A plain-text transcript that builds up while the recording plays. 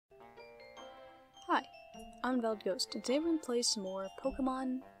Unveiled Ghost, and today we're gonna play some more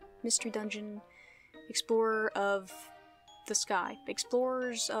Pokemon Mystery Dungeon Explorer of the Sky.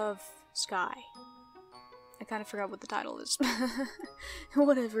 Explorers of Sky. I kind of forgot what the title is.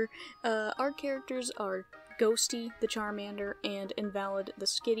 Whatever. Our characters are Ghosty, the Charmander, and Invalid, the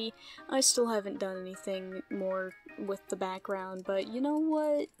Skitty. I still haven't done anything more with the background, but you know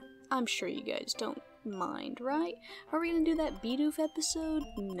what? I'm sure you guys don't mind, right? Are we gonna do that Bidoof episode?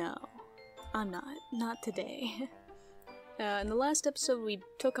 No. I'm not. Not today. In the last episode we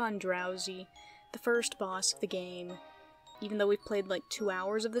took on Drowsy, the first boss of the game. Even though we've played like 2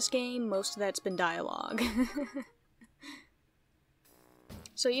 hours of this game, most of that's been dialogue.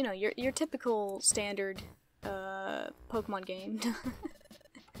 So, you know, your typical standard Pokemon game.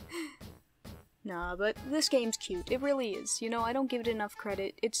 Nah, but this game's cute. It really is. You know, I don't give it enough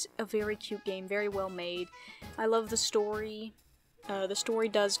credit. It's a very cute game, very well made. I love the story. The story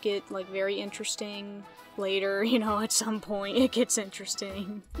does get, like, very interesting later, you know, at some point it gets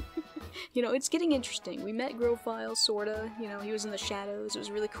interesting. You know, it's getting interesting. We met Growfile, sorta, you know, he was in the shadows, it was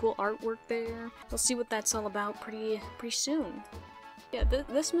really cool artwork there. We'll see what that's all about pretty soon. Yeah,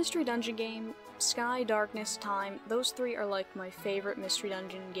 this Mystery Dungeon game, Sky, Darkness, Time, those three are like my favorite Mystery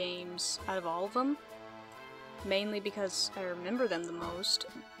Dungeon games out of all of them. Mainly because I remember them the most,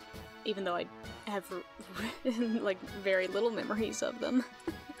 even though I have, like, very little memories of them.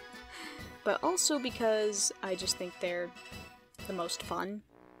 But also because I just think they're the most fun.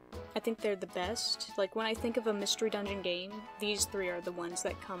 I think they're the best. Like, when I think of a Mystery Dungeon game, these three are the ones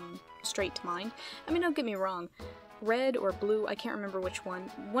that come straight to mind. I mean, don't get me wrong. Red or Blue, I can't remember which one.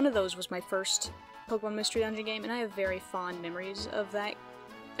 One of those was my first Pokemon Mystery Dungeon game, and I have very fond memories of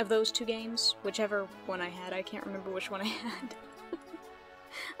those two games. Whichever one I had, I can't remember which one I had.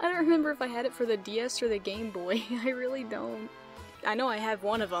 I don't remember if I had it for the DS or the Game Boy. I really don't. I know I have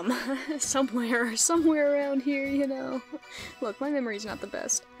one of them somewhere around here, you know. Look, my memory's not the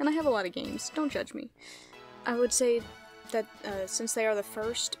best, and I have a lot of games. Don't judge me. I would say that since they are the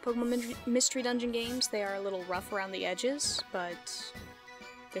first Pokemon Mystery Dungeon games, they are a little rough around the edges, but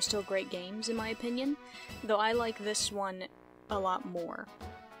they're still great games in my opinion. Though I like this one a lot more.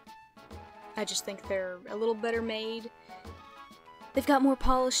 I just think they're a little better made. They've got more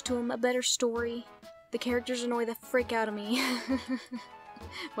polish to them, a better story. The characters annoy the frick out of me.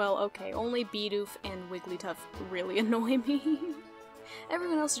 Well, okay, only Bidoof and Wigglytuff really annoy me.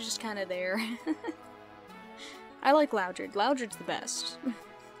 Everyone else is just kinda there. I like Loudred. Loudred's the best.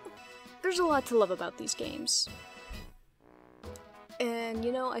 There's a lot to love about these games. And,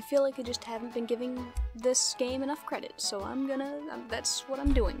 you know, I feel like I just haven't been giving this game enough credit, so that's what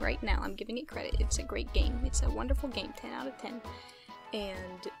I'm doing right now. I'm giving it credit. It's a great game. It's a wonderful game. 10 out of 10.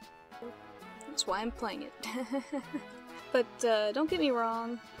 And that's why I'm playing it. But don't get me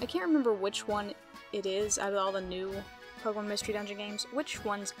wrong, I can't remember which one it is out of all the new Pokemon Mystery Dungeon games. Which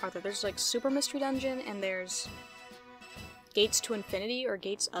ones are there? There's like Super Mystery Dungeon, and there's Gates to Infinity, or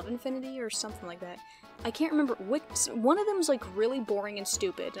Gates of Infinity, or something like that. I can't remember which. One of them is like really boring and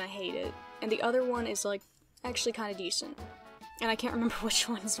stupid, and I hate it. And the other one is like actually kind of decent. And I can't remember which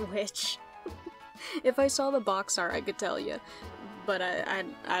one's which. If I saw the box art, I could tell you. But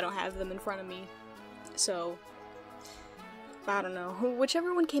I don't have them in front of me, so I don't know.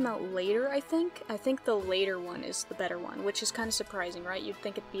 Whichever one came out later, I think the later one is the better one, which is kind of surprising, right? You'd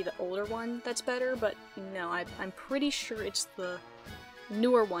think it'd be the older one that's better, but no, I'm pretty sure it's the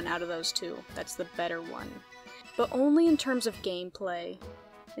newer one out of those two that's the better one. But only in terms of gameplay.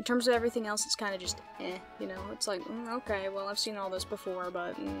 In terms of everything else, it's kind of just eh, you know? It's like, okay, well, I've seen all this before,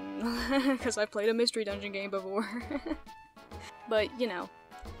 but because I've played a Mystery Dungeon game before. But, you know,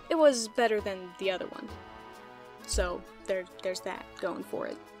 it was better than the other one. So, there's that going for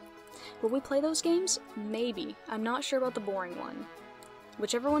it. Will we play those games? Maybe. I'm not sure about the boring one.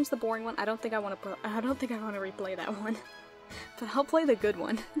 Whichever one's the boring one, I don't think I want to replay that one. But I'll play the good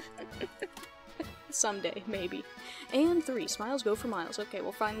one. Someday, maybe. And 3, smiles go for miles. Okay,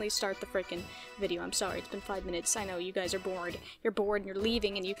 we'll finally start the frickin' video. I'm sorry, it's been 5 minutes. I know, you guys are bored. You're bored and you're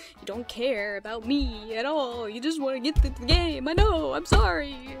leaving and you don't care about me at all. You just want to get the game. I know, I'm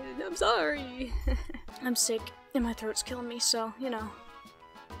sorry. I'm sorry. I'm sick and my throat's killing me, so, you know.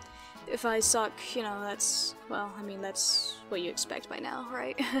 If I suck, you know, that's, well, I mean, that's what you expect by now,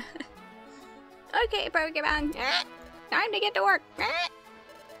 right? Okay, Pokemon. Time to get to work.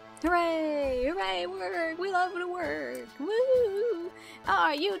 Hooray! Hooray! Work! We love to work! Woo!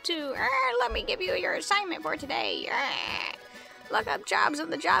 Oh, you two! Let me give you your assignment for today! Look up jobs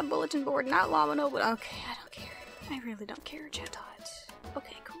on the job bulletin board, not Llama Nova. Okay, I don't care. I really don't care, Jetot.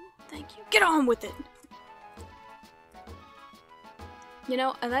 Okay, cool. Thank you. Get on with it! You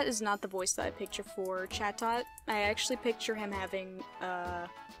know, and that is not the voice that I picture for Chatot. I actually picture him having,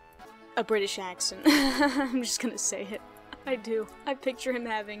 a British accent. I'm just gonna say it. I do. I picture him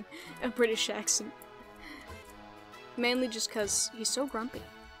having a British accent. Mainly just because he's so grumpy.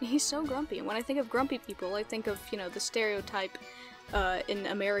 He's so grumpy, and when I think of grumpy people, I think of, you know, the stereotype, in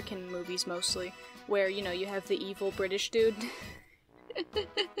American movies mostly, where, you know, you have the evil British dude.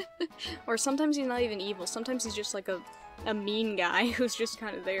 Or sometimes he's not even evil, sometimes he's just like a mean guy who's just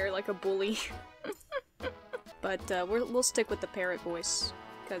kind of there, like a bully. But, we'll stick with the parrot voice,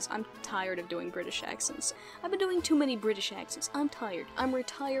 because I'm tired of doing British accents. I've been doing too many British accents. I'm tired. I'm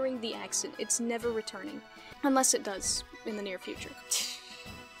retiring the accent. It's never returning. Unless it does, in the near future.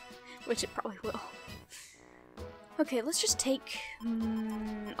 Which it probably will. Okay, let's just take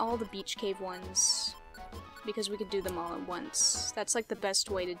all the beach cave ones, because we could do them all at once. That's like the best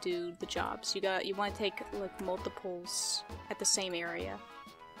way to do the jobs. You want to take like multiples at the same area.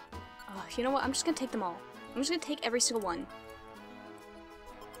 You know what? I'm just gonna take them all. I'm just gonna take every single one.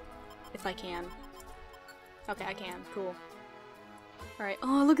 If I can. Okay, I can. Cool. Alright.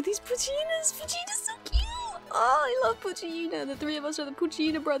 Oh, look at these Puccinas! Puccina's so cute! Oh, I love Puccina! The three of us are the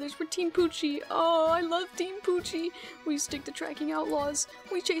Puccina brothers. We're Team Pucci. Oh, I love Team Pucci. We stick to tracking outlaws.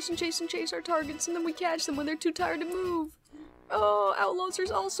 We chase and chase and chase our targets, and then we catch them when they're too tired to move. Oh, outlaws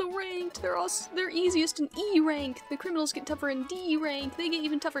are also ranked. They're easiest in E rank. The criminals get tougher in D rank. They get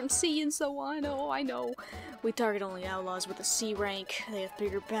even tougher in C and so on. Oh, I know. We target only outlaws with a C rank. They have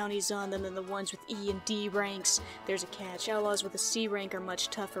bigger bounties on them than the ones with E and D ranks. There's a catch. Outlaws with a C rank are much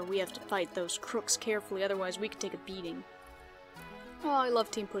tougher. We have to fight those crooks carefully, otherwise we could take a beating. Oh, I love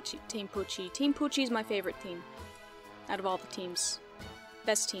Team Pucci. Team Pucci. Team Pucci is my favorite team. Out of all the teams.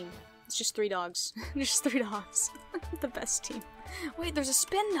 Best team. It's just 3 dogs. Just 3 dogs. The best team. Wait, there's a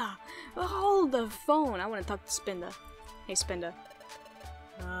Spinda! Hold the phone! I want to talk to Spinda. Hey, Spinda.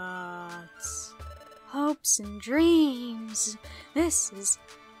 Thoughts, hopes, and dreams. This is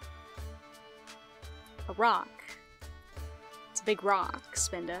a rock. It's a big rock,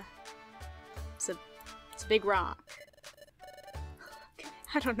 Spinda. It's a big rock.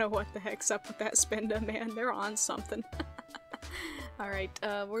 I don't know what the heck's up with that Spinda, man. They're on something. Alright,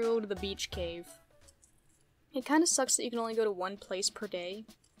 we'll go to the beach cave. It kinda sucks that you can only go to one place per day.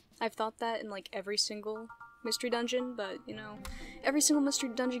 I've thought that in like every single mystery dungeon, but you know, every single mystery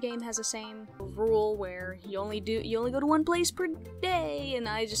dungeon game has the same rule where you only go to one place per day, and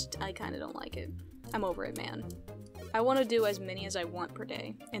I kinda don't like it. I'm over it, man. I want to do as many as I want per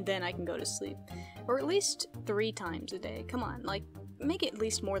day, and then I can go to sleep. Or at least 3 times a day. Come on, like, make it at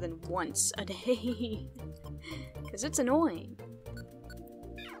least more than once a day. Cause it's annoying.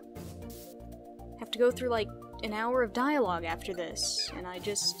 Have to go through like an hour of dialogue after this, and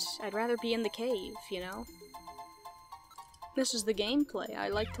I'd rather be in the cave, you know? This is the gameplay. I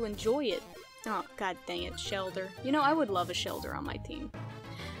like to enjoy it. Oh, god dang it, Shelder. You know, I would love a Shelder on my team.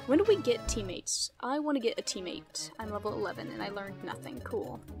 When do we get teammates? I want to get a teammate. I'm level 11, and I learned nothing.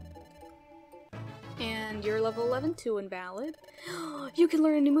 Cool. And you're level 11 too, Invalid. You can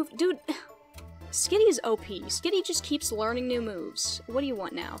learn a new move. Dude, Skitty is OP. Skitty just keeps learning new moves. What do you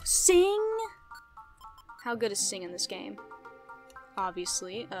want now? Sing? How good is Sing in this game?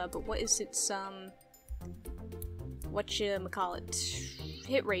 Obviously, but what is its, whatchamacallit?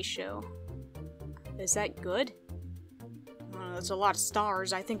 Hit ratio. Is that good? I don't know, that's a lot of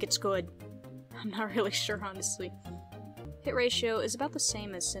stars. I think it's good. I'm not really sure, honestly. Hit ratio is about the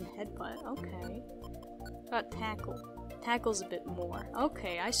same as Sin Headbutt. Okay. About Tackle. Tackle's a bit more.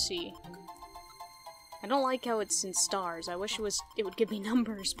 Okay, I see. I don't like how it's in stars. I wish it would give me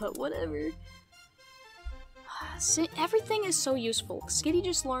numbers, but whatever. Everything is so useful. Skitty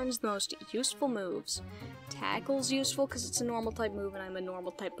just learns the most useful moves. Tackle's useful because it's a normal type move and I'm a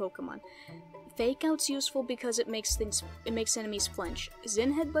normal type Pokemon. Fake Out's useful because it makes enemies flinch.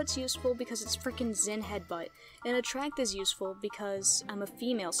 Zen Headbutt's useful because it's freaking Zen Headbutt. And Attract is useful because I'm a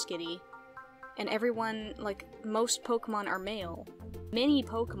female Skitty. And everyone, like, most Pokemon are male. Many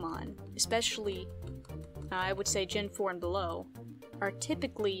Pokemon, especially, I would say Gen 4 and below, are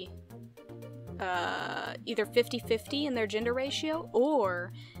typically either 50-50 in their gender ratio,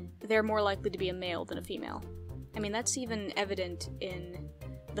 or they're more likely to be a male than a female. I mean, that's even evident in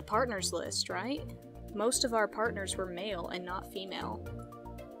the partners list, right? Most of our partners were male and not female.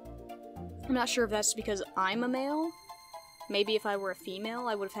 I'm not sure if that's because I'm a male. Maybe if I were a female,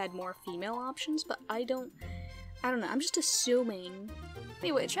 I would have had more female options, but I don't know, I'm just assuming.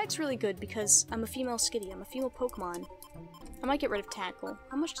 Anyway, Attract's really good because I'm a female Skitty, I'm a female Pokemon. I might get rid of Tackle.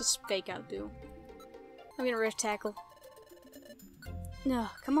 How much does Fake Out do? I'm gonna rid of Tackle. No,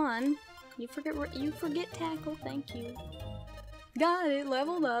 come on. You forget Tackle, thank you. Got it,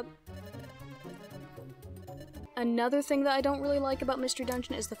 leveled up. Another thing that I don't really like about Mystery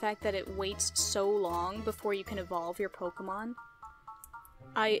Dungeon is the fact that it waits so long before you can evolve your Pokemon.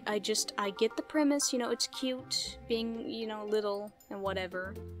 I get the premise, you know, it's cute, being, you know, little and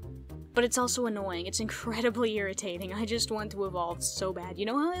whatever. But it's also annoying. It's incredibly irritating. I just want to evolve so bad. You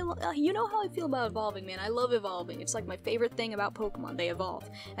know how I feel about evolving, man. I love evolving. It's like my favorite thing about Pokemon. They evolve.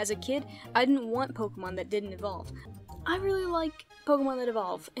 As a kid, I didn't want Pokemon that didn't evolve. I really like Pokemon that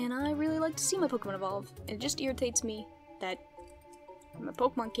evolve, and I really like to see my Pokemon evolve. It just irritates me that my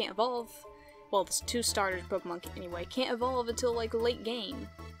Pokemon can't evolve. Well, the two starters Pokemon anyway can't evolve until like late game.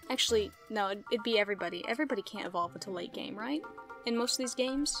 Actually, no, it'd be everybody. Everybody can't evolve until late game, right? In most of these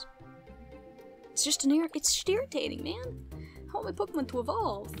games. It's just irritating, man. I want my Pokemon to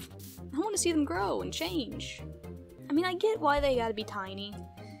evolve. I want to see them grow and change. I mean, I get why they gotta be tiny.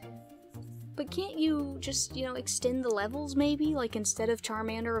 But can't you just, you know, extend the levels maybe? Like instead of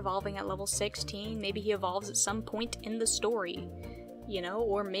Charmander evolving at level 16, maybe he evolves at some point in the story. You know,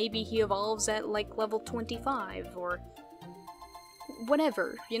 or maybe he evolves at like level 25 or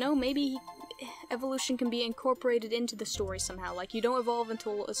whatever, you know, maybe evolution can be incorporated into the story somehow. Like, you don't evolve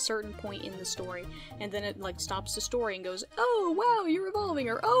until a certain point in the story, and then it, like, stops the story and goes, oh, wow, you're evolving,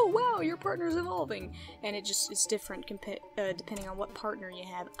 or oh, wow, your partner's evolving. And it's different depending on what partner you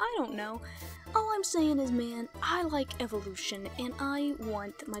have. I don't know. All I'm saying is, man, I like evolution, and I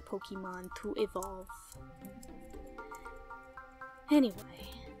want my Pokemon to evolve. Anyway,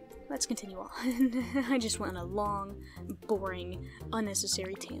 let's continue on. I just went on a long, boring,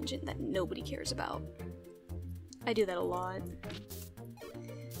 unnecessary tangent that nobody cares about. I do that a lot.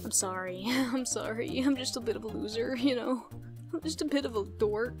 I'm sorry. I'm sorry. I'm just a bit of a loser, you know? I'm just a bit of a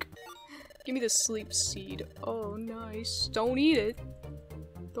dork. Give me the sleep seed. Oh, nice. Don't eat it.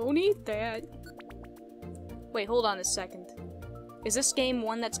 Don't eat that. Wait, hold on a second. Is this game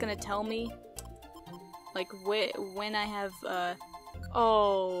one that's gonna tell me, like, when I have,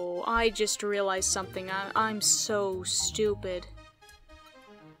 Oh, I just realized something. I'm so stupid.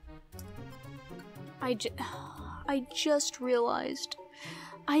 I just realized.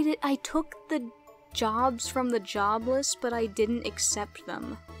 I took the jobs from the job list, but I didn't accept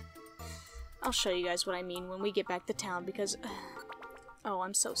them. I'll show you guys what I mean when we get back to town, because... Oh,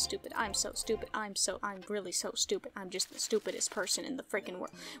 I'm so stupid. I'm so stupid. I'm really so stupid. I'm just the stupidest person in the freaking world.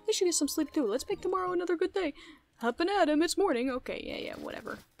 We should get some sleep too. Let's make tomorrow another good day. Up and at 'em, it's morning. Okay, yeah,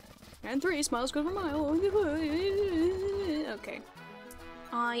 whatever. And 3 smiles go for a mile. Okay.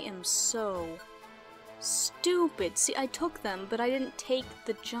 I am so stupid. See, I took them, but I didn't take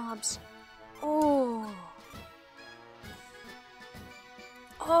the jobs. Oh.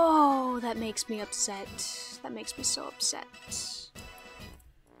 Oh, that makes me upset. That makes me so upset.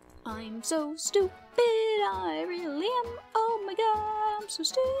 I'm so stupid, I really am. Oh my god, I'm so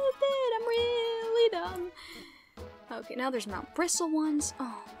stupid, I'm really dumb. Okay, now there's Mount Bristle ones.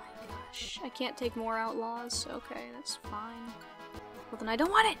 Oh my gosh, I can't take more outlaws. Okay, that's fine. Well then I don't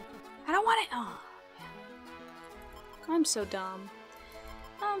want it! I don't want it! Oh, man. I'm so dumb.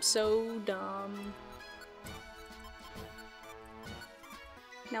 I'm so dumb.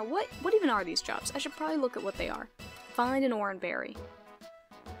 Now what even are these jobs? I should probably look at what they are. Find an Oranberry.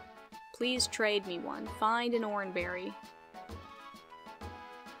 Please trade me one. Find an Oranberry.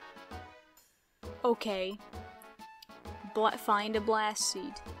 Okay. Find a Blast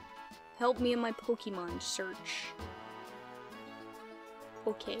Seed. Help me in my Pokemon search.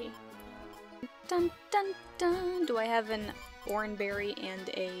 Okay. Dun dun dun! Do I have an Oranberry and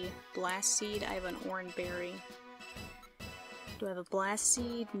a Blast Seed? I have an Oranberry. Do I have a Blast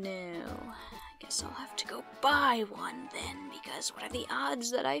Seed? No. Guess I'll have to go buy one then, because what are the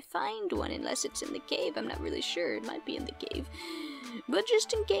odds that I find one unless it's in the cave? I'm not really sure. It might be in the cave. But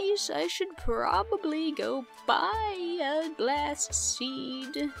just in case, I should probably go buy a Blast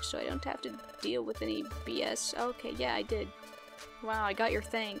Seed so I don't have to deal with any BS. Okay, yeah, I did. Wow, I got your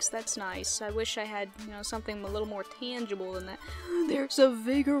thanks. That's nice. I wish I had, you know, something a little more tangible than that. There's a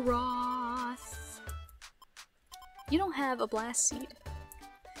Vigoroth. You don't have a Blast Seed.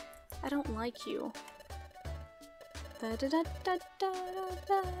 I don't like you.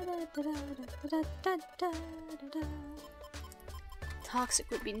 Toxic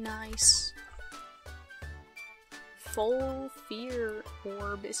would be nice. Full Fear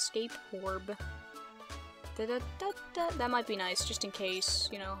Orb, Escape Orb. That might be nice, just in case,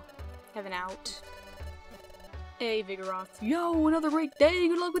 you know, have an out. Hey, Vigoroth. Yo, another great day!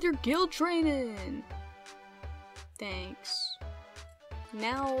 Good luck with your guild training! Thanks.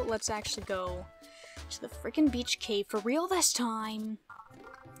 Now, let's actually go to the frickin' beach cave for real this time.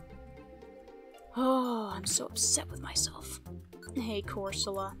 Oh, I'm so upset with myself. Hey,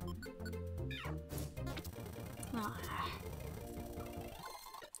 Corsola. Ah.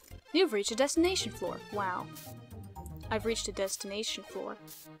 You've reached a destination floor. Wow. I've reached a destination floor.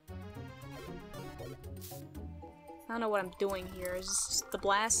 I don't know what I'm doing here. Is this the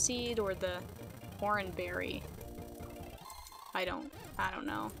blast seed or the orange berry? I don't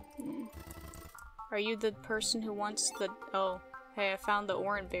know. Are you the person who wants the... Oh, hey, I found the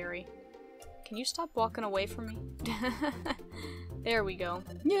orange berry. Can you stop walking away from me? There we go.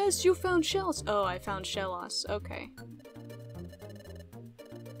 Yes, you found shells. Oh, I found shellos. Okay.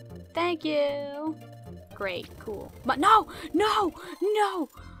 Thank you. Great, cool. But no! No! No!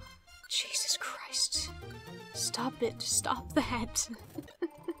 Jesus Christ. Stop it. Stop that.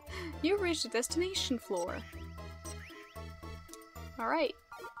 You reached the destination floor. Alright.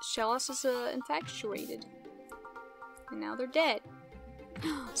 Shellos is infatuated. And now they're dead.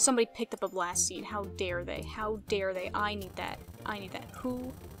 Somebody picked up a blast seed. How dare they? How dare they? I need that. I need that.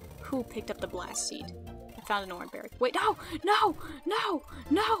 Who picked up the blast seed? I found an orange berry. Wait, no! No! No!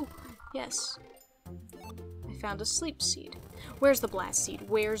 No! Yes. I found a sleep seed. Where's the blast seed?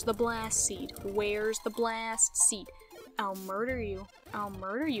 Where's the blast seed? Where's the blast seed? I'll murder you. I'll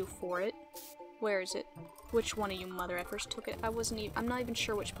murder you for it. Where is it? Which one of you mother effers took it? I'm not even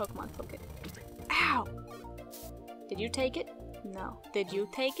sure which Pokemon took it. Ow! Did you take it? No. Did you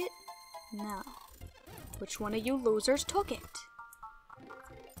take it? No. Which one of you losers took it?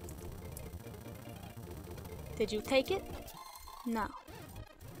 Did you take it? No.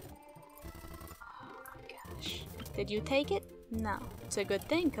 Oh my gosh. Did you take it? No. It's a good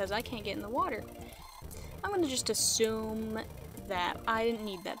thing, because I can't get in the water. I'm gonna just assume that I didn't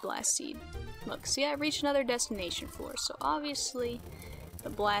need that blast seed. Look, see, I reached another destination floor, so obviously the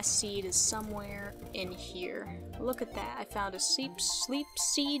blast seed is somewhere in here. Look at that. I found a sleep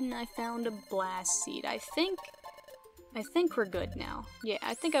seed and I found a blast seed. I think we're good now. Yeah,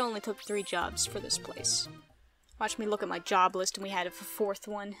 I think I only took 3 jobs for this place. Watch me look at my job list and we had a 4th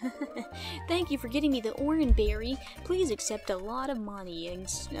one. Thank you for getting me the orange berry. Please accept a lot of money and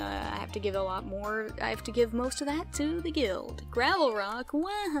I have to give a lot more. I have to give most of that to the guild. Gravel rock.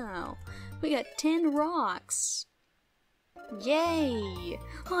 Wow. We got 10 rocks. Yay!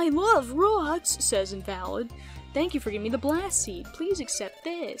 I love rocks, says Invalid. Thank you for giving me the blast seed. Please accept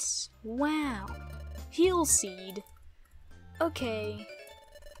this. Wow. Heal seed. Okay.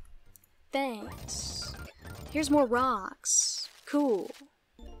 Thanks. Here's more rocks. Cool.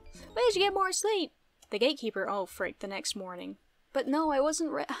 Where'd you get more sleep? The gatekeeper. Oh, frick, the next morning. But no, I'm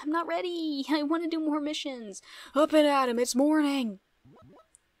not ready. I want to do more missions. Up and at 'em, it's morning.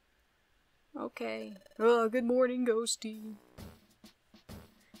 Okay. Oh, good morning, Ghosty.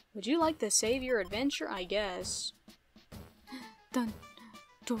 Would you like to save your adventure? I guess. Dun,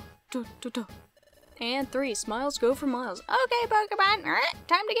 dun, dun, dun, dun. And 3. Smiles go for miles. Okay, Pokemon. Alright,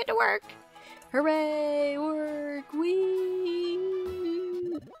 time to get to work. Hooray! Work! Wee!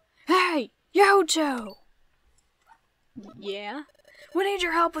 Hey! Yojo! Yeah? We need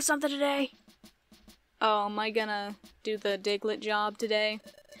your help with something today. Oh, am I gonna do the Diglett job today?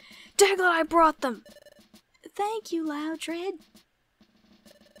 Diglett, I brought them! Thank you, Loudred.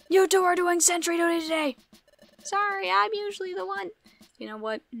 You 2 are doing sentry duty today! Sorry, I'm usually the one. You know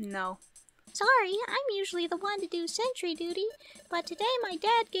what? No. Sorry, I'm usually the one to do sentry duty, but today my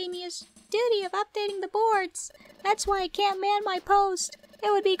dad gave me his duty of updating the boards. That's why I can't man my post.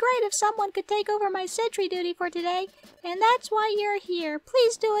 It would be great if someone could take over my sentry duty for today, and that's why you're here.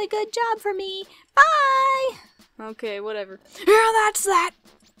 Please do a good job for me. Bye! Okay, whatever. Yeah, that's that!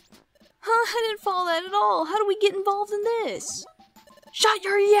 Huh, I didn't follow that at all. How do we get involved in this? Shut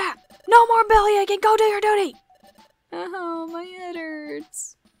your yap! No more bellyaching! Go do your duty! Oh, my head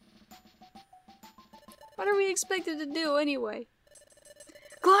hurts. What are we expected to do anyway?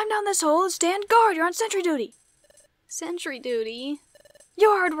 Climb down this hole and stand guard. You're on sentry duty. Sentry duty?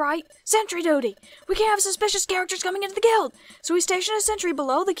 You heard right. Sentry duty. We can't have suspicious characters coming into the guild, so we station a sentry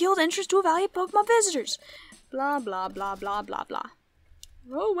below the guild entrance to evaluate Pokemon visitors. Blah, blah, blah, blah, blah, blah.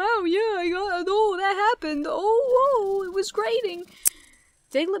 Oh, wow, yeah, oh, that happened. Oh, it was grating.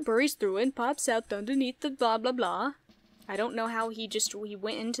 Diglett buries through and pops out underneath the blah, blah, blah. I don't know how he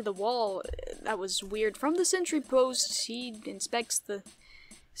went into the wall. That was weird. From the sentry post, he inspects the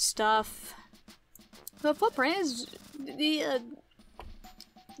stuff. The footprint is the,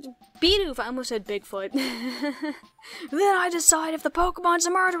 Bidoof. I almost said Bigfoot. Then I decide if the Pokemon's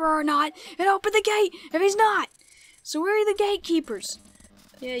a murderer or not, and open the gate if he's not. So where are the gatekeepers?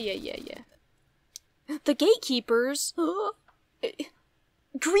 Yeah. The gatekeepers?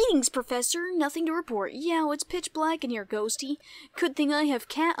 Greetings, Professor. Nothing to report. Yeah, well, it's pitch black in here, Ghosty. Good thing I have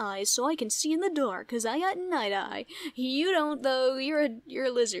cat eyes so I can see in the dark, 'cause I got night eye. You don't, though. You're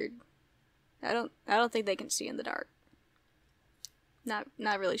a lizard. I don't think they can see in the dark. Not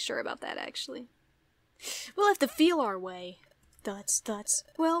really sure about that, actually. We'll have to feel our way. Thuds.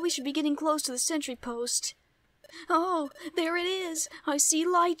 Well, we should be getting close to the sentry post. Oh, there it is. I see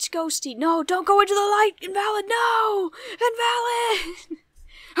light, Ghosty. No, don't go into the light. Invalid, no! Invalid!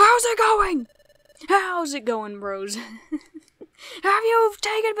 How's it going? How's it going, bros? Have you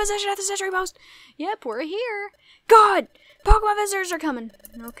taken position at the sentry post? Yep, we're here. Good! Pokemon visitors are coming.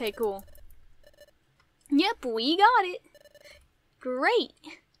 Okay, cool. Yep, we got it. Great.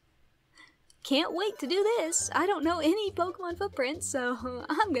 Can't wait to do this. I don't know any Pokemon footprints, so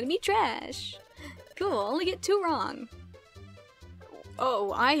I'm gonna be trash. Cool, only get 2 wrong.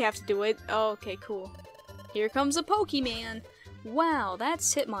 Oh, I have to do it. Oh, okay, cool. Here comes a Pokemon. Wow,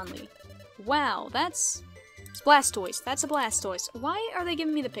 that's Hitmonlee. Wow, that's Blastoise. That's a Blastoise. Why are they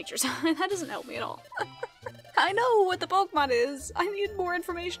giving me the pictures? That doesn't help me at all. I know what the Pokemon is. I need more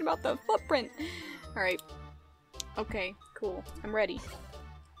information about the footprint. Alright. Okay, cool. I'm ready.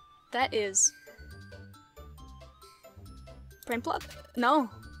 That is... Prinplup? No.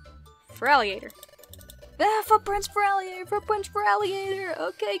 Feraligatr. Ah, footprints for alligator, footprints for alligator.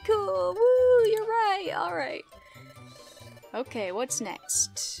 Okay, cool. Woo, you're right. Alright. Okay, what's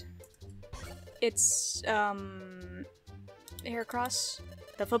next? It's, Heracross.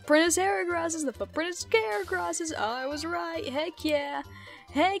 The footprint is Heracross's, the footprint is Heracross's. Oh, I was right. Heck yeah.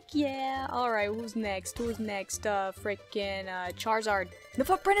 Heck yeah. Alright, who's next? Who's next? Frickin', Charizard. The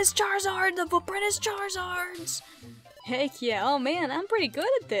footprint is Charizard! The footprint is Charizard's! Heck yeah. Oh man, I'm pretty good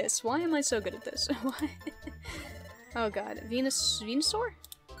at this. Why am I so good at this? Oh god. Venusaur?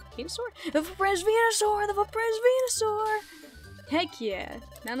 The footprint is Venusaur! The footprint is Venusaur! Heck yeah.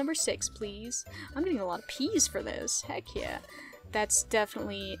 Now number 6, please. I'm getting a lot of P's for this. Heck yeah. That's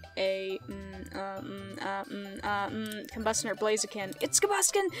definitely a Combustion or Blaziken. It's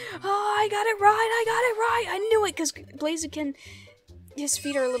Combustion! Oh, I got it right! I knew it, because Blaziken, his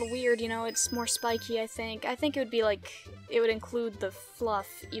feet are a little weird, you know, it's more spiky, I think. I think it would be like, it would include the fluff,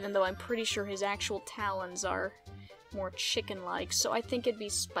 even though I'm pretty sure his actual talons are more chicken-like, so I think it'd be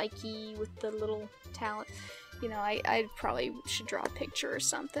spiky with the little talon. You know, I probably should draw a picture or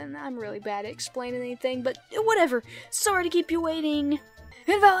something. I'm really bad at explaining anything, but whatever. Sorry to keep you waiting.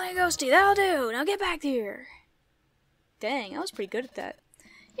 Invalid and Ghosty, that'll do. Now get back here. Dang, I was pretty good at that.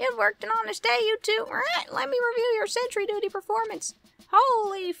 You've worked an honest day, you two. Alright, let me review your sentry duty performance.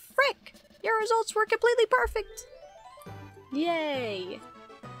 Holy frick! Your results were completely perfect. Yay.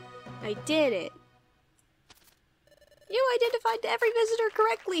 I did it. You identified every visitor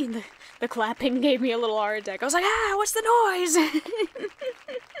correctly. The clapping gave me a little heart attack. I was like, ah, what's the noise?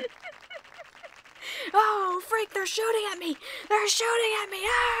 Oh, freak, they're shooting at me. They're shooting at me.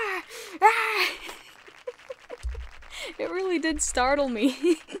 Ah! Ah! It really did startle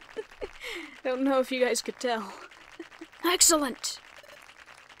me. Don't know if you guys could tell. Excellent.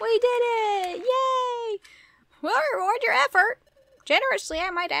 We did it. Yay. We'll reward your effort. Generously, I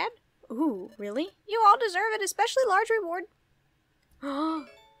might add. Ooh, really? You all deserve an especially large reward.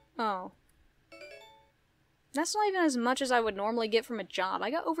 Oh. That's not even as much as I would normally get from a job.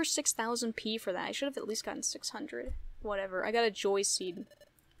 I got over 6,000 P for that. I should have at least gotten 600. Whatever. I got a Joy Seed.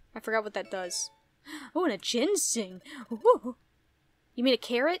 I forgot what that does. Oh, and a ginseng. Ooh. You mean a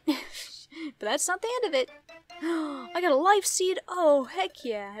carrot? But that's not the end of it. I got a life seed. Oh, heck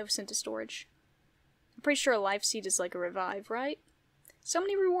yeah. I was sent to storage. I'm pretty sure a life seed is like a revive, right? So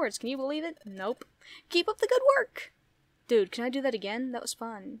many rewards, can you believe it? Nope. Keep up the good work! Dude, can I do that again? That was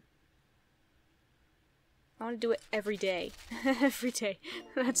fun. I want to do it every day. Every day.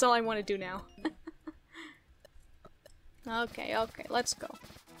 That's all I want to do now. Okay, let's go.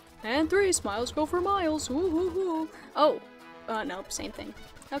 And 3, smiles go for miles. Woo-hoo-hoo. Oh, nope, same thing.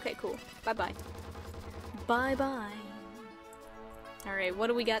 Okay, cool. Bye-bye. Bye-bye. Alright, what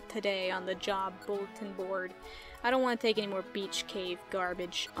do we got today on the job bulletin board? I don't want to take any more beach cave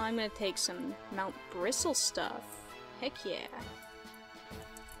garbage. I'm gonna take some Mount Bristle stuff. Heck yeah.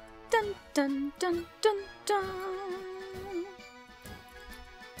 Dun dun dun dun dun.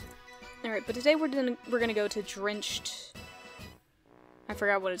 Alright, but today we're gonna go to Drenched... I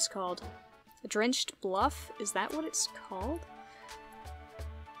forgot what it's called. Drenched Bluff? Is that what it's called?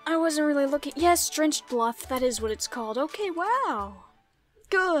 I wasn't really looking- Yes, Drenched Bluff, that is what it's called. Okay, wow.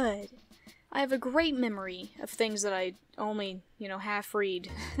 Good. I have a great memory of things that I only, you know, half read.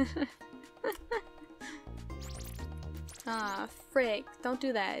 Ah, frick. Don't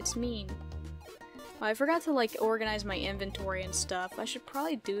do that. It's mean. I forgot to, like, organize my inventory and stuff. I should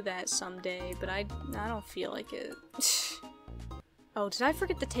probably do that someday, but I don't feel like it. Oh, did I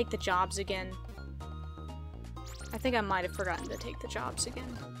forget to take the jobs again? I think I might have forgotten to take the jobs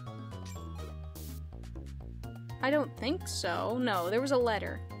again. I don't think so. No, there was a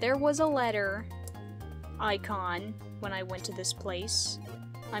letter. There was a letter icon when I went to this place.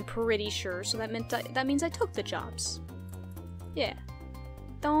 I'm pretty sure, so that means I took the jobs. Yeah.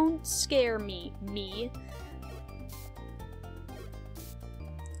 Don't scare me,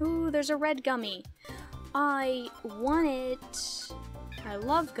 Ooh, there's a red gummy. I want it. I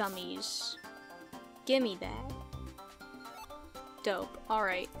love gummies. Gimme that. Dope.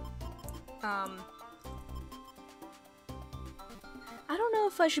 Alright. I don't know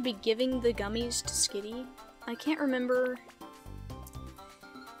if I should be giving the gummies to Skitty. I can't remember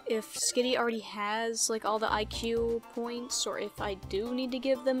if Skitty already has, like, all the IQ points, or if I do need to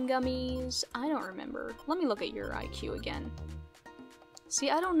give them gummies. I don't remember. Let me look at your IQ again. See,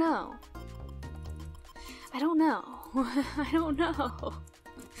 I don't know. I don't know. I don't know.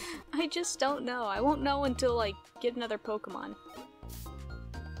 I just don't know. I won't know until, like, get another Pokemon.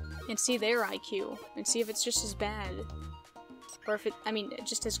 And see their IQ. And see if it's just as bad. Or if it, I mean,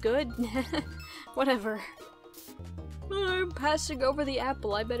 just as good? Whatever. I'm passing over the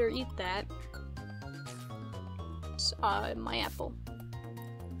apple. I better eat that. It's, my apple.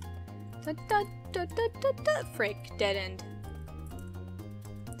 Da da da da da da. Frick. Dead end.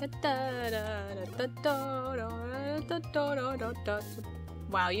 Da da da da da da da da da.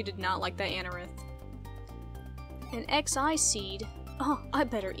 Wow, you did not like that Anorith. An XI seed? Oh, I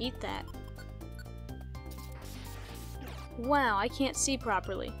better eat that. Wow, I can't see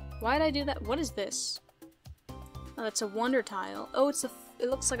properly. Why did I do that? What is this? Oh, that's a wonder tile. Oh, it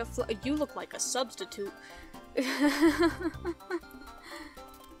looks like a you look like a substitute.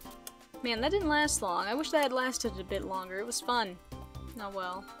 Man, that didn't last long. I wish that had lasted a bit longer. It was fun. Oh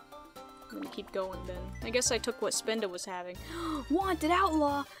well. I'm gonna keep going then. I guess I took what Spenda was having. Wanted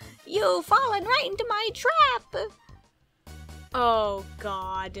outlaw! You've fallen right into my trap! Oh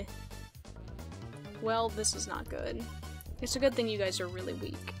god. Well, this is not good. It's a good thing you guys are really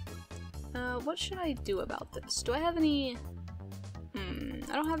weak. What should I do about this? Do I have any...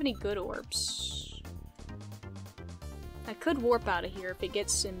 I don't have any good orbs. I could warp out of here if it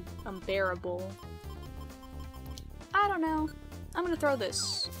gets unbearable. I don't know. I'm gonna throw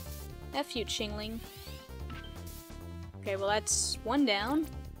this. F you, Chingling. Okay, well that's one down.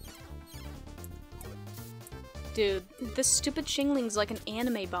 Dude, this stupid Chingling's like an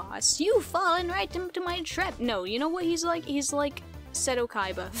anime boss. You've fallen right into my trap. No, you know what he's like? He's like Seto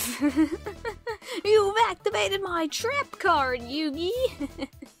Kaiba. You've activated my trap card, Yugi!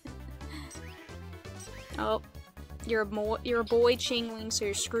 Oh, you're a boy Chingling, so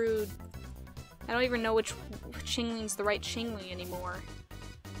you're screwed. I don't even know which Chingling's the right Chingling anymore.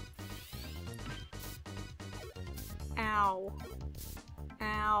 Ow.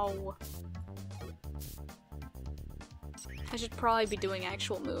 Ow. I should probably be doing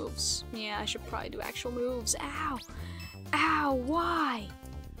actual moves. Yeah, I should probably do actual moves. Ow! Ow, why?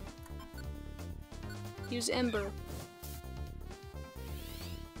 Use Ember.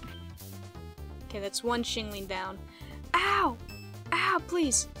 Okay, that's one Chingling down. Ow! Ow,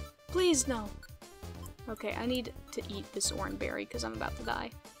 please! Please, no! Okay, I need to eat this orange berry because I'm about to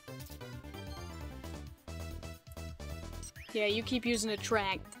die. Yeah, you keep using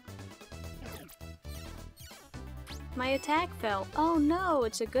Attract. My attack fell. Oh no,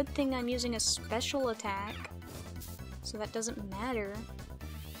 it's a good thing I'm using a special attack. So that doesn't matter.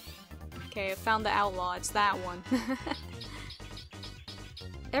 Okay, I found the outlaw. It's that one.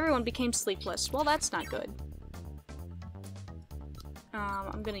 Everyone became sleepless. Well, that's not good.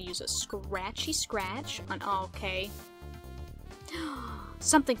 I'm gonna use a scratchy scratch on... Oh, okay.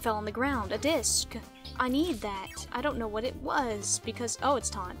 Something fell on the ground. A disc. I need that. I don't know what it was because... Oh, it's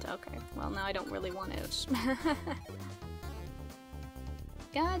taunt. Okay. Well, now I don't really want it.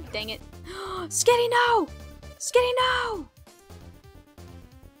 God dang it. Skitty, no! Skitty, no!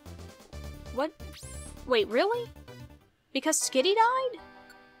 What? Wait, really? Because Skitty died?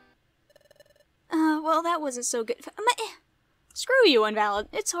 Well, that wasn't so good. Screw you, Invalid.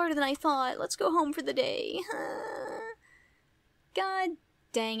 It's harder than I thought. Let's go home for the day. God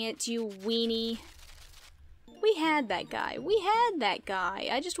dang it, you weenie. We had that guy. We had that guy.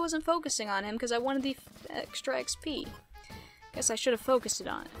 I just wasn't focusing on him because I wanted the extra XP. Guess I should have focused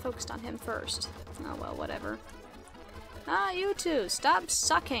on him first. Oh well, whatever. Ah, you two, stop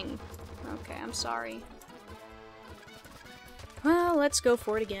sucking. Okay, I'm sorry. Well, let's go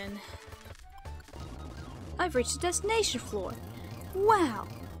for it again. I've reached the destination floor. Wow.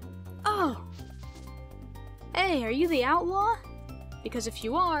 Oh. Hey, are you the outlaw? Because if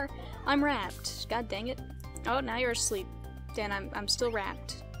you are, I'm wrapped. God dang it. Oh, now you're asleep. Dan, I'm still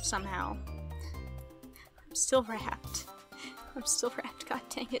wrapped. Somehow. I'm still wrapped. I'm still wrapped. God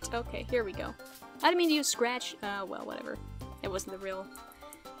dang it. Okay, here we go. I didn't mean to use scratch. Well, whatever. It wasn't the real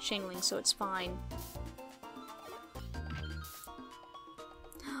shingling, so it's fine.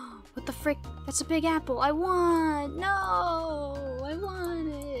 What the frick? That's a big apple. I want! No! I want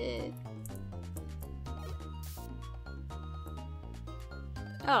it!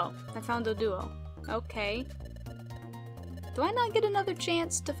 Oh, I found a duo. Okay. Do I not get another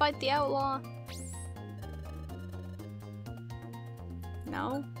chance to fight the outlaw?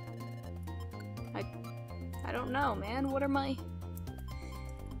 No? I don't know, man. What are my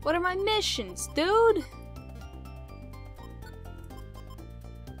missions, dude?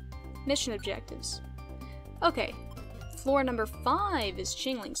 Mission objectives. Okay. Floor number 5 is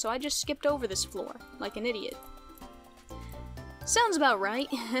shingling, so I just skipped over this floor, like an idiot. Sounds about right.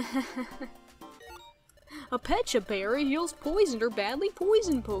 A Pecha berry heals poisoned or badly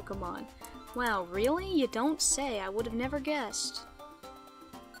poisoned Pokemon. Wow, really? You don't say. I would have never guessed.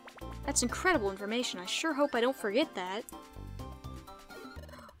 That's incredible information. I sure hope I don't forget that.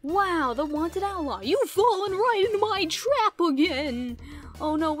 Wow, the wanted outlaw. You've fallen right into my trap again.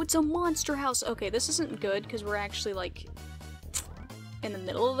 Oh no, it's a monster house. Okay, this isn't good because we're actually like in the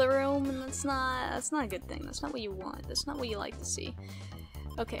middle of the room, and that's not a good thing. That's not what you want. That's not what you like to see.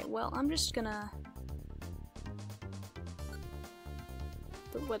 Okay, well, I'm just gonna...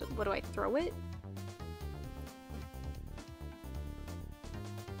 What do I throw it?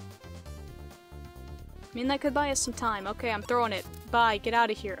 I mean, that could buy us some time. Okay, I'm throwing it. Bye, get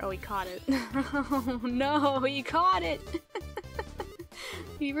out of here. Oh, he caught it. Oh, no, he caught it.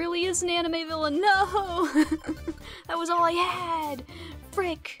 He really is an anime villain. No! That was all I had.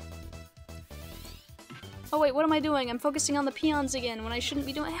 Frick. Oh, wait, what am I doing? I'm focusing on the peons again when I shouldn't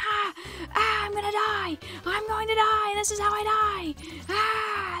be doing... I'm gonna die! I'm going to die! This is how I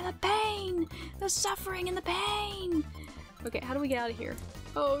die! The pain! The suffering and the pain! Okay, how do we get out of here?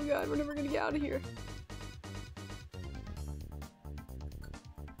 Oh god, we're never gonna get out of here.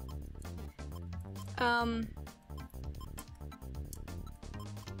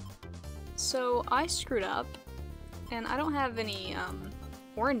 So I screwed up, and I don't have any,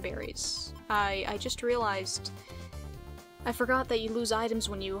 orange berries. I just realized I forgot that you lose items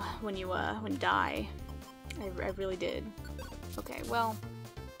when you die. I really did. Okay, well,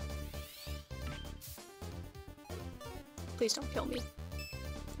 please don't kill me.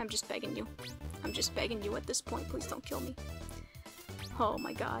 I'm just begging you. I'm just begging you at this point. Please don't kill me. Oh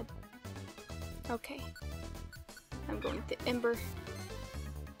my god. Okay. I'm going to Ember.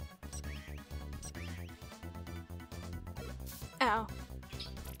 Ow.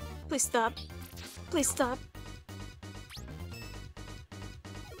 Please stop. Please stop.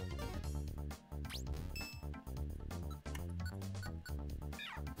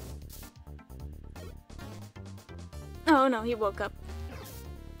 Oh no, he woke up.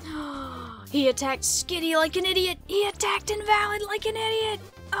 He attacked Skitty like an idiot! He attacked Invalid like an idiot!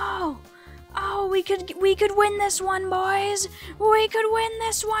 Oh! Oh, we could win this one, boys! We could win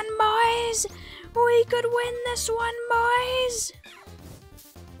this one, boys! We could win this one, boys!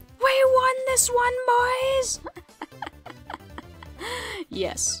 We won this one, boys!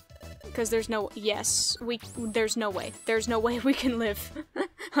 Yes. Because there's no... Yes. There's no way. There's no way we can live.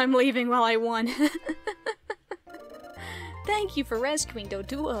 I'm leaving while I won. Thank you for rescuing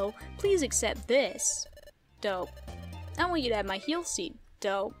Doduo. Please accept this. Dope. I want you to have my heal seed.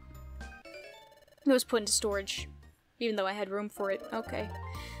 Dope. It was put into storage. Even though I had room for it. Okay.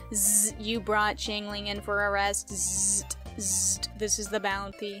 Zzz, you brought Shingling in for arrest. Zzz, zzz, this is the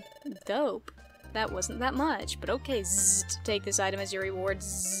bounty. Dope. That wasn't that much, but okay. Zzz, take this item as your reward.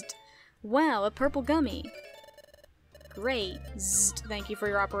 Zzz. Wow, a purple gummy. Great. Zzz, thank you for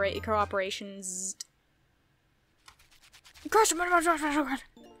your cooperation. Zzz.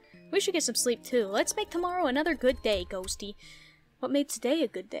 We should get some sleep too. Let's make tomorrow another good day, Ghosty. What made today a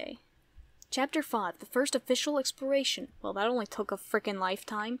good day? Chapter 5, the first official exploration. Well, that only took a frickin'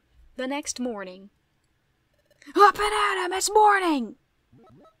 lifetime. The next morning. Up and at 'em! It's morning!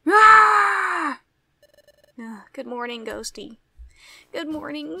 Ah! Good morning, Ghosty. Good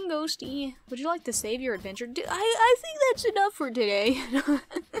morning, Ghosty. Would you like to save your adventure? I think that's enough for today.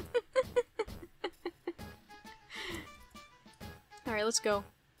 Alright, let's go.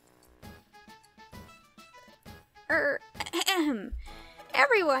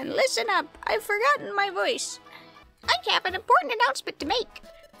 Everyone, listen up. I've forgotten my voice. I have an important announcement to make.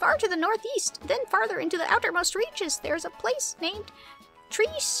 Far to the northeast, then farther into the outermost reaches, there's a place named Tree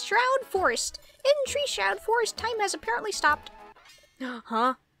Shroud Forest. In Tree Shroud Forest, time has apparently stopped.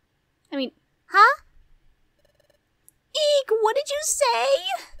 Huh? I mean, huh? Eek, what did you say?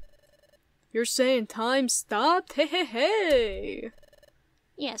 You're saying time stopped? Hey, hey, hey!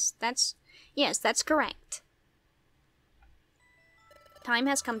 Yes, that's correct. Time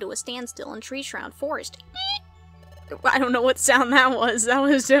has come to a standstill in Tree Shroud Forest. I don't know what sound that was. That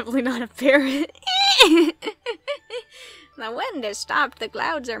was definitely not a parrot. The wind has stopped. The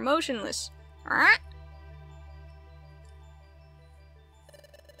clouds are motionless.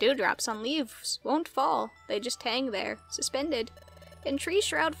 Dewdrops on leaves won't fall. They just hang there, suspended. In Tree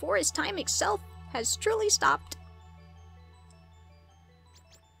Shroud Forest, time itself has truly stopped.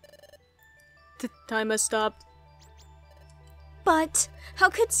 Time has stopped. But how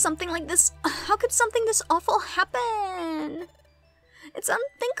could something this awful happen? It's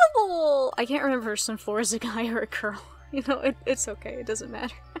unthinkable. I can't remember if Sunflora is a guy or a girl. You know, it's okay. It doesn't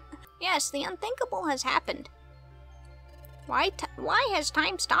matter. Yes, the unthinkable has happened. Why has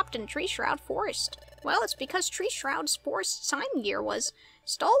time stopped in Tree Shroud Forest? Well, it's because Tree Shroud's Forest sign gear was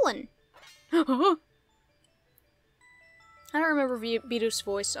stolen. I don't remember Bidoo's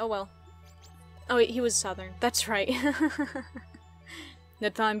voice. Oh well. Oh, wait, he was Southern. That's right. The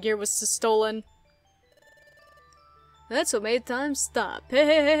time gear was stolen. That's what made time stop. Hey,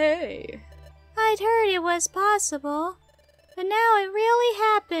 hey, hey, hey. I'd heard it was possible, but now it really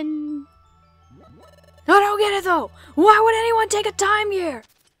happened. I don't get it though. Why would anyone take a time gear?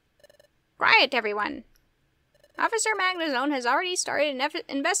 Quiet, everyone. Officer Magnazone has already started an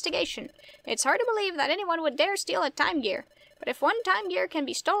investigation. It's hard to believe that anyone would dare steal a time gear. But if one time gear can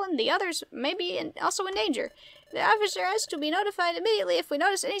be stolen, the others may be also in danger. The officer has to be notified immediately if we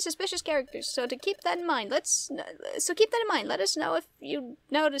notice any suspicious characters. So to keep that in mind, let us know if you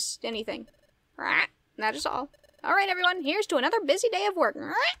noticed anything. That is all. All right, everyone. Here's to another busy day of work.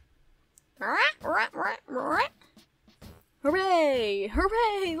 Hooray!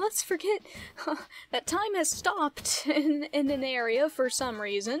 Hooray! Let's forget that time has stopped in an area for some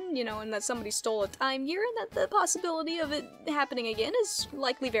reason, you know, and that somebody stole a time gear, and that the possibility of it happening again is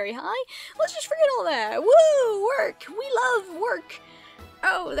likely very high. Let's just forget all that. Woo! Work! We love work!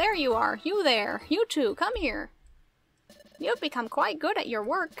 Oh, there you are. You there. You two, come here. You've become quite good at your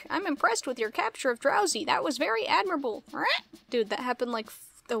work. I'm impressed with your capture of Drowsy. That was very admirable. Dude, that happened like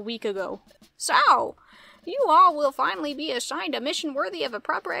a week ago. So, you all will finally be assigned a mission worthy of a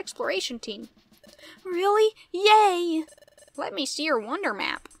proper exploration team. Really? Yay! Let me see your wonder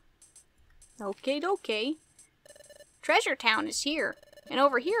map. Okay. Treasure Town is here, and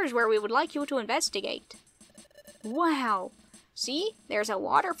over here is where we would like you to investigate. Wow. See? There's a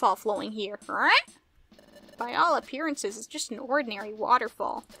waterfall flowing here. By all appearances, it's just an ordinary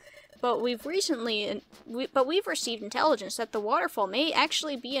waterfall. But we've received intelligence that the waterfall may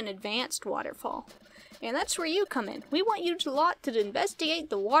actually be an advanced waterfall. And that's where you come in. We want you lot to investigate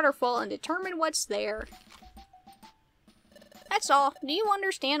the waterfall and determine what's there. That's all. Do you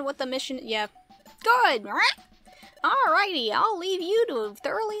understand what the mission... Yeah. Good! Alrighty, I'll leave you to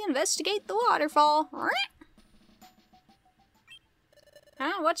thoroughly investigate the waterfall.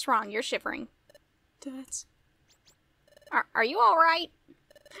 Huh? What's wrong? You're shivering. That's... Are you alright?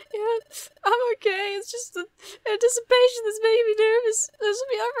 Yeah, I'm okay. It's just the anticipation that's making me nervous. This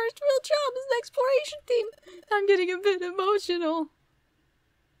will be our first real job as an exploration team. I'm getting a bit emotional.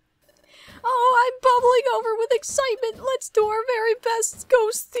 Oh, I'm bubbling over with excitement. Let's do our very best,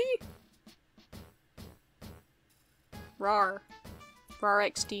 Ghosty. Rar. Rar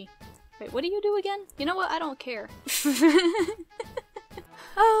XD. Wait, what do you do again? You know what? I don't care.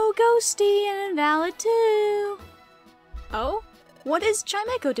 Oh, Ghosty and Invalid too. Oh? What is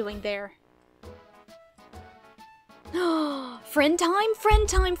Chimeco doing there? Friend time, friend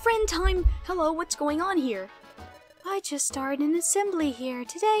time, friend time! Hello, what's going on here? I just started an assembly here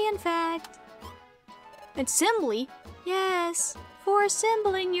today, in fact. Assembly? Yes, for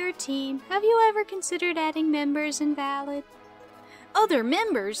assembling your team. Have you ever considered adding members, Invalid? Other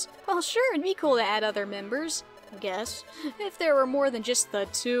members? Well, sure, it'd be cool to add other members, I guess. If there were more than just the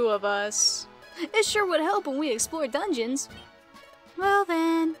two of us. It sure would help when we explore dungeons. Well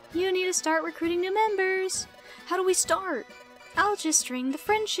then, you need to start recruiting new members. How do we start? I'll just ring the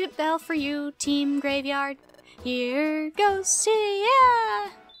friendship bell for you, Team Graveyard. Here goes to ya!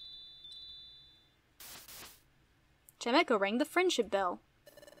 Chimeco rang the friendship bell.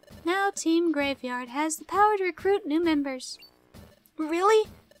 Now Team Graveyard has the power to recruit new members. Really?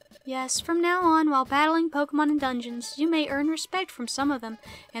 Yes, from now on, while battling Pokemon in dungeons, you may earn respect from some of them,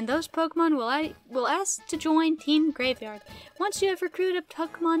 and those Pokemon will ask to join Team Graveyard. Once you have recruited a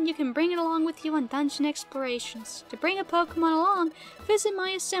Pokemon, you can bring it along with you on dungeon explorations. To bring a Pokemon along, visit my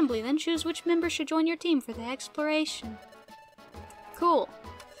assembly, then choose which member should join your team for the exploration. Cool.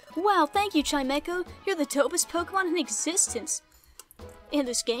 Wow, thank you, Chimecho. You're the dopest Pokemon in existence. In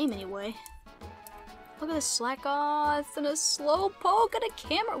this game, anyway. Look at this slack off and a slow poke and a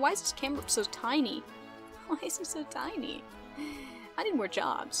camera. Why is this camera so tiny? Why is it so tiny? I need more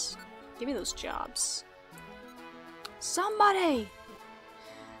jobs. Give me those jobs. Somebody!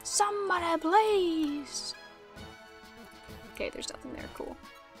 Somebody, please! Okay, there's nothing there. Cool.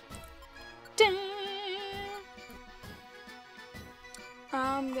 Ding!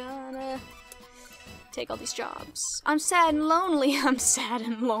 I'm gonna take all these jobs. I'm sad and lonely. I'm sad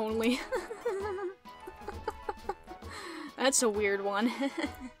and lonely. That's a weird one.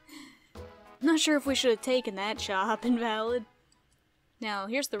 Not sure if we should have taken that job, invalid. Now,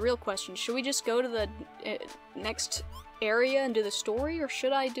 here's the real question. Should we just go to the next area and do the story, or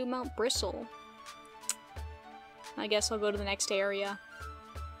should I do Mount Bristle? I guess I'll go to the next area.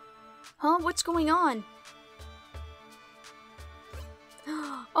 Huh? What's going on?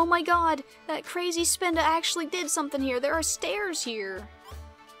 Oh my god! That crazy Spinda actually did something here! There are stairs here!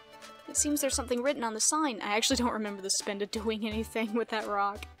 It seems there's something written on the sign. I actually don't remember the Spinda doing anything with that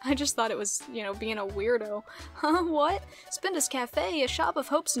rock. I just thought it was, you know, being a weirdo. Huh? What? Spinda's Cafe, a shop of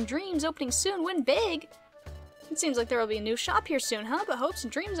hopes and dreams, opening soon. Win big! It seems like there will be a new shop here soon, huh? But hopes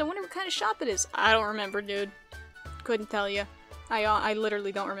and dreams, I wonder what kind of shop it is. I don't remember, dude. Couldn't tell you. I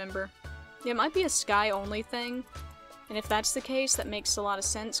literally don't remember. It might be a Sky-only thing. And if that's the case, that makes a lot of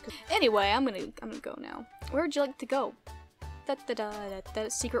sense. Anyway, I'm gonna go now. Where would you like to go?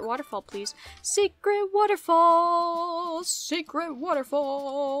 Secret waterfall, please. Secret waterfall! Secret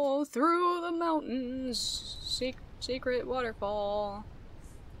waterfall! Through the mountains! Secret waterfall.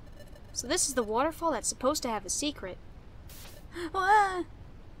 So this is the waterfall that's supposed to have a secret. Ah!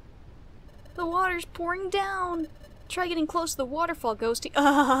 The water's pouring down! Try getting close to the waterfall, Ghosty.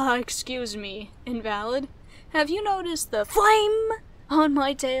 Excuse me. Invalid. Have you noticed the flame on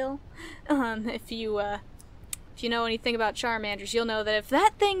my tail? If you know anything about Charmanders, you'll know that if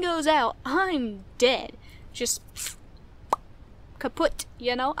that thing goes out, I'm dead. Just kaput,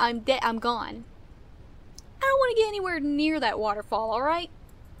 you know? I'm dead. I'm gone. I don't want to get anywhere near that waterfall, alright?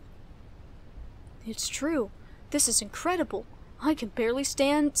 It's true. This is incredible. I can barely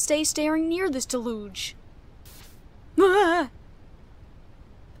stay staring near this deluge. Ah!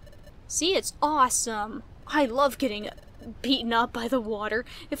 See, it's awesome. I love getting beaten up by the water.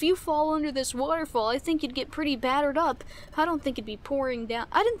 If you fall under this waterfall, I think you'd get pretty battered up. I don't think it'd be pouring down.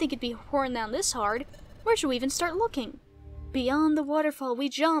 I didn't think it'd be pouring down this hard. Where should we even start looking? Beyond the waterfall, we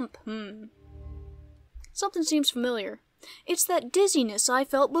jump. Something seems familiar. It's that dizziness I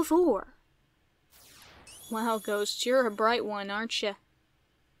felt before. Wow, Ghost, you're a bright one, aren't you?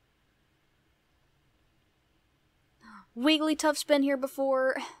 Wigglytuff's been here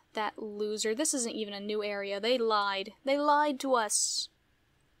before. That loser. This isn't even a new area. They lied. They lied to us.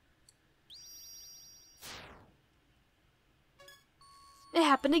 It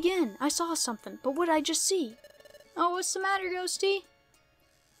happened again. I saw something, but what did I just see? Oh, what's the matter, Ghosty?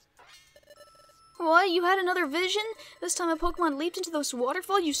 What? You had another vision? This time a Pokemon leaped into this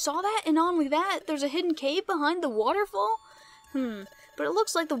waterfall? You saw that? And not only that, there's a hidden cave behind the waterfall? But it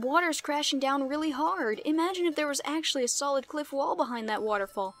looks like the water's crashing down really hard. Imagine if there was actually a solid cliff wall behind that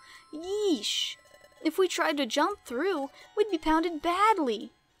waterfall. Yeesh. If we tried to jump through, we'd be pounded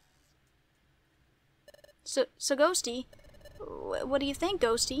badly. So Ghosty, what do you think,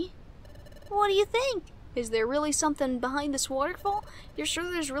 Ghosty? What do you think? Is there really something behind this waterfall? You're sure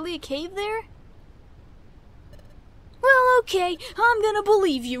there's really a cave there? Well, okay, I'm gonna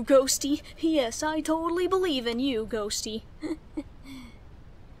believe you, Ghosty. Yes, I totally believe in you, Ghosty.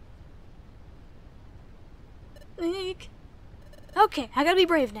 Okay, I gotta be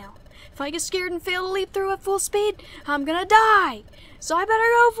brave now. If I get scared and fail to leap through at full speed, I'm gonna die. So I better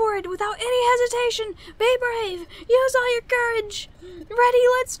go for it without any hesitation. Be brave. Use all your courage. Ready,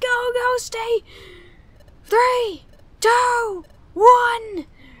 let's go, Ghosty. 3, 2, 1.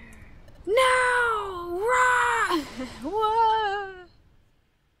 Now! Rah! Whoa!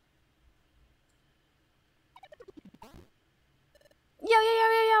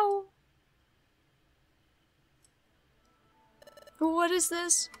 Yo! What is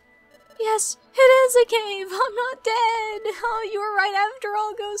this? Yes, it is a cave! I'm not dead! Oh, you were right after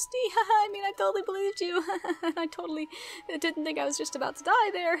all, Ghosty! I mean, I totally believed you. I totally didn't think I was just about to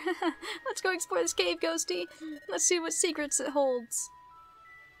die there. Let's go explore this cave, Ghosty. Let's see what secrets it holds.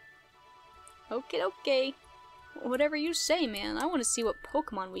 Okay, okay. Whatever you say, man. I want to see what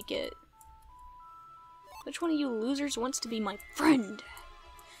Pokemon we get. Which one of you losers wants to be my friend?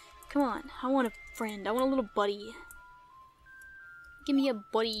 Come on, I want a friend. I want a little buddy. Give me a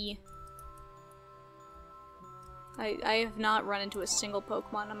buddy. I have not run into a single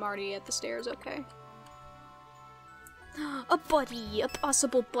Pokemon. I'm already at the stairs, okay. A buddy, a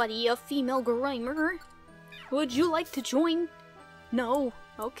possible buddy, a female Grimer. Would you like to join? No.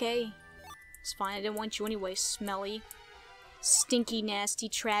 Okay. It's fine, I didn't want you anyway, smelly. Stinky, nasty,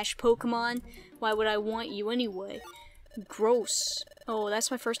 trash Pokemon. Why would I want you anyway? Gross. Oh,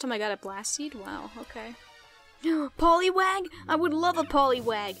 that's my first time I got a Blast Seed? Wow, okay. Poliwag? I would love a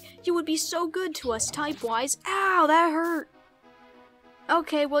Poliwag. You would be so good to us, type-wise. Ow, that hurt.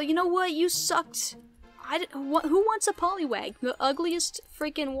 Okay, well, you know what? You sucked. Who wants a Poliwag? The ugliest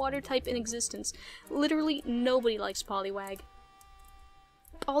freaking water type in existence. Literally nobody likes Poliwag.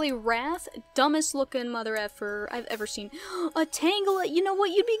 Poliwrath? Dumbest looking mother effer I've ever seen. A Tangela? You know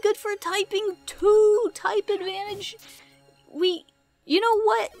what? You'd be good for typing 2 type advantage. You know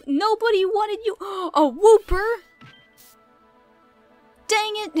what? Nobody wanted you. A Wooper?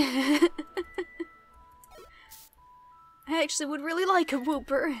 Dang it. I actually would really like a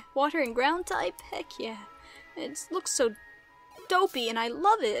Wooper. Water and ground type? Heck yeah. It looks so dopey and I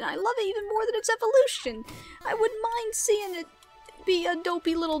love it. And I love it even more than its evolution. I wouldn't mind seeing it be a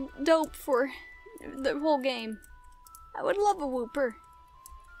dopey little dope for the whole game. I would love a Wooper.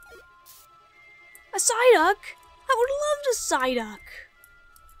 A Psyduck? I would love a Psyduck.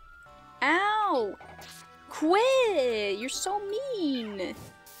 Ow! Quit! You're so mean.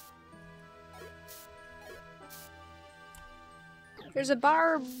 There's a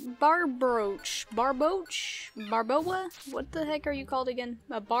Barboach. Barboa? What the heck are you called again?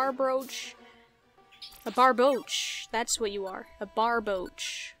 A Barboach. A Barboach. That's what you are. A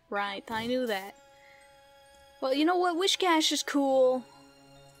Barboach. Right, I knew that. Well, you know what? Wishcash is cool.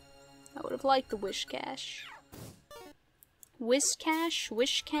 I would have liked the Wishcash. Wishcash.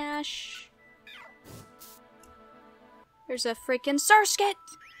 There's a freaking Surskit!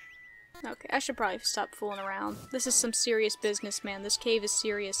 Okay, I should probably stop fooling around. This is some serious business, man. This cave is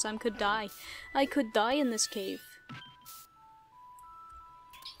serious. I could die. I could die in this cave.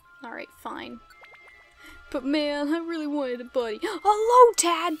 Alright, fine. But man, I really wanted a buddy. A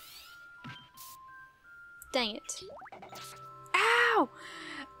Lotad! Dang it. Ow!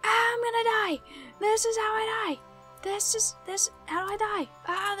 I'm gonna die! This is how I die! How do I die?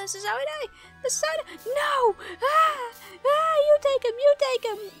 Ah, this is how I die! This is how I die! No! You take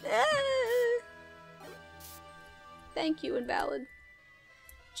him! Ah. Thank you, Invalid.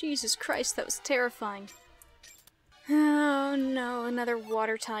 Jesus Christ, that was terrifying. Oh no, another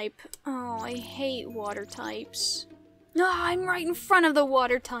water type. Oh, I hate water types. No, I'm right in front of the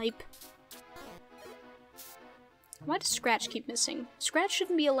water type. Why does Scratch keep missing? Scratch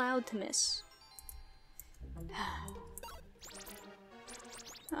shouldn't be allowed to miss.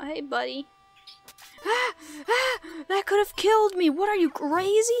 Oh, hey, buddy. That could have killed me! What, are you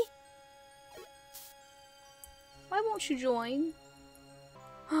crazy? Why won't you join?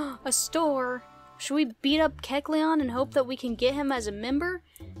 A store. Should we beat up Kecleon and hope that we can get him as a member?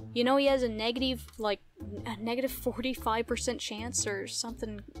 You know he has a negative 45% chance or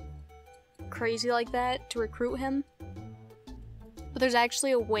something crazy like that to recruit him. But there's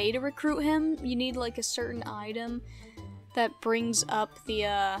actually a way to recruit him. You need like a certain item that brings up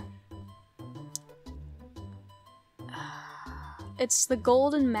the it's the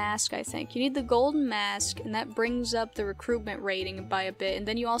golden mask, I think. You need the golden mask, and that brings up the recruitment rating by a bit, and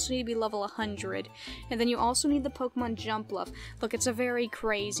then you also need to be level 100, and then you also need the Pokemon Jump Love. Look, it's a very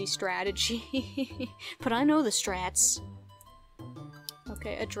crazy strategy, but I know the strats.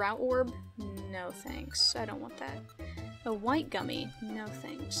 Okay, a Drought Orb? No thanks, I don't want that. A White Gummy? No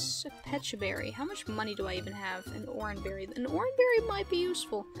thanks. A Pecha Berry? How much money do I even have? An Oranberry? An Oranberry might be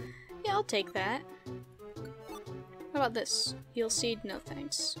useful. Yeah, I'll take that. How about this? Heal Seed? No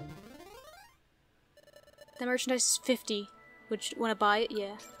thanks. The merchandise is 50. Would you want to buy it?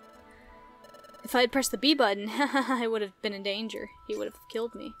 Yeah. If I had pressed the B button, I would have been in danger. He would have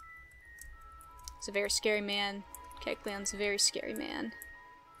killed me. He's a very scary man. Kecleon's a very scary man.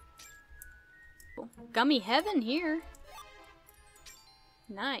 Gummy Heaven here.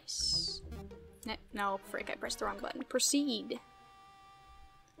 Nice. No, frick, I pressed the wrong button. Proceed.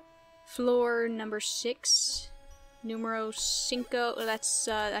 Floor number 6. Numero 5. That's,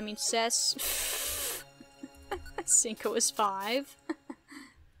 I mean, Cess. Cinco is 5.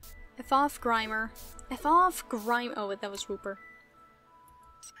 F off, Grimer. F off, Grimer. Oh, that was Wooper.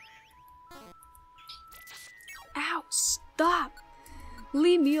 Ow, stop!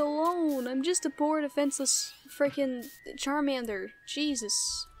 Leave me alone. I'm just a poor, defenseless freaking Charmander.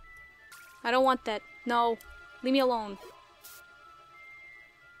 Jesus. I don't want that. No. Leave me alone.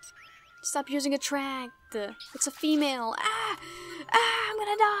 Stop using attract. It's a female. Ah! Ah! I'm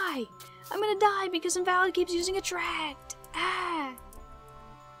gonna die. I'm gonna die because Invalid keeps using attract. Ah!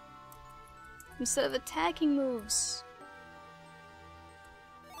 Instead of attacking moves.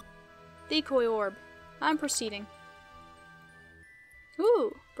 Decoy orb. I'm proceeding.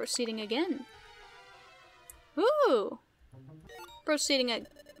 Ooh, proceeding again. Ooh! Proceeding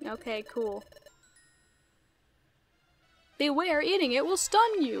okay, cool. Beware, eating it will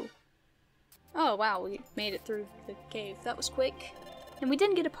stun you! Oh wow, we made it through the cave. That was quick. And we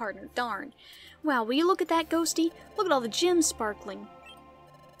didn't get a partner, darn. Wow, will you look at that, Ghosty? Look at all the gems sparkling.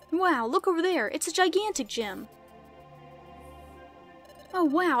 Wow, look over there, it's a gigantic gem. Oh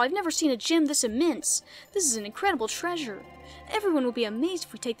wow, I've never seen a gem this immense. This is an incredible treasure. Everyone will be amazed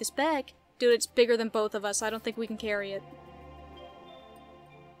if we take this back. Dude, it's bigger than both of us. I don't think we can carry it.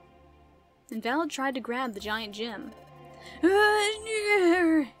 Invalid tried to grab the giant gem.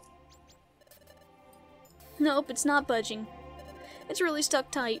 Nope, it's not budging. It's really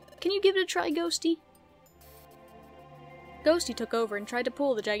stuck tight. Can you give it a try, Ghosty? Ghosty took over and tried to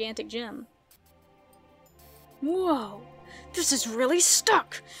pull the gigantic gem. Whoa! This is really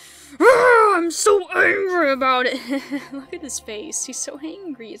stuck! I'm so angry about it! Look at his face. He's so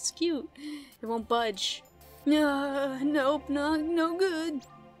angry. It's cute. It won't budge. Nope, no good.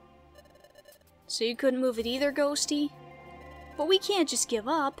 So you couldn't move it either, Ghosty? But we can't just give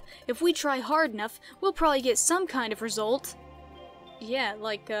up. If we try hard enough, we'll probably get some kind of result. Yeah,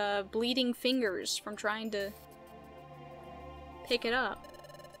 like, bleeding fingers from trying to pick it up.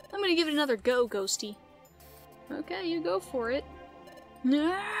 I'm gonna give it another go, Ghosty. Okay, you go for it.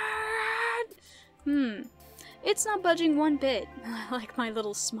 It's not budging one bit. I like my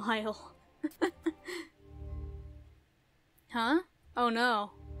little smile. Huh? Oh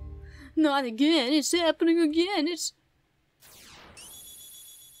no. Not again, it's happening again, it's...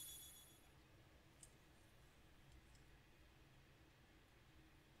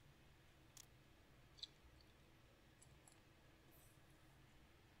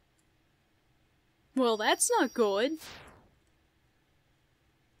 Well, that's not good.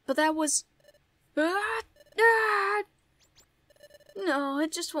 But that was... No,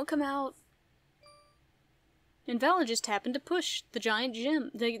 it just won't come out. Invalid just happened to push the giant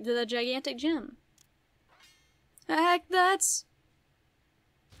gem, the gigantic gem. Heck, that's...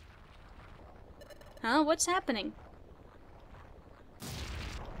 Huh? What's happening?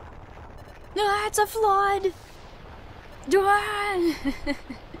 Ah, it's a flood!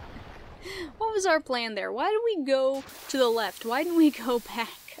 What was our plan there? Why did we go to the left? Why didn't we go back?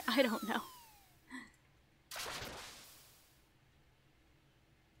 I don't know.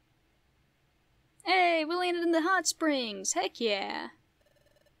 Hey, we landed in the hot springs! Heck yeah!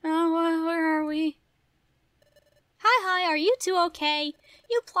 Oh, where are we? Hi, are you two okay?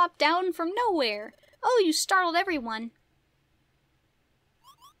 You plopped down from nowhere. Oh, you startled everyone.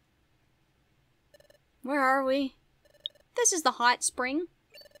 Where are we? This is the hot spring.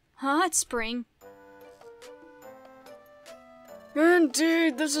 Hot spring?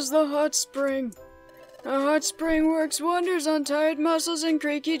 Indeed, this is the hot spring. A hot spring works wonders on tired muscles and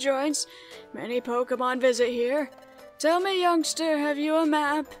creaky joints. Many Pokemon visit here. Tell me, youngster, have you a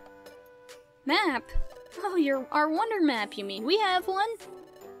map? Map? Oh, our wonder map, you mean? We have one?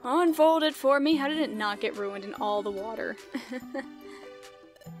 Unfold it for me. How did it not get ruined in all the water?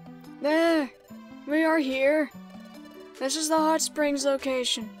 There. We are here. This is the hot springs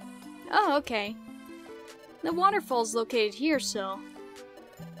location. Oh, okay. The waterfall's located here, so...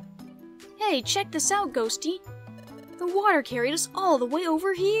 Hey, check this out, Ghosty. The water carried us all the way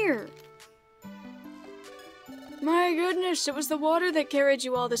over here. My goodness, it was the water that carried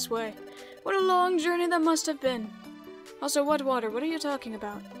you all this way. What a long journey that must have been. Also, what water? What are you talking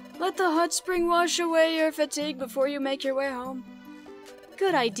about? Let the hot spring wash away your fatigue before you make your way home.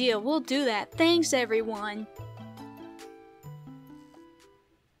 Good idea, we'll do that. Thanks, everyone.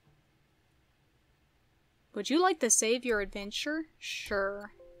 Would you like to save your adventure?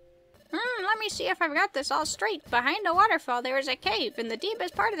 Sure. Let me see if I've got this all straight. Behind the waterfall, there is a cave. In the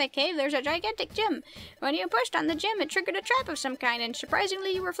deepest part of the cave, there's a gigantic gem. When you pushed on the gem, it triggered a trap of some kind, and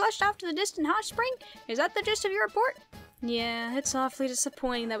surprisingly, you were flushed off to the distant hot spring. Is that the gist of your report? Yeah, it's awfully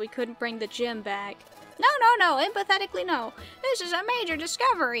disappointing that we couldn't bring the gem back. No, empathetically no. This is a major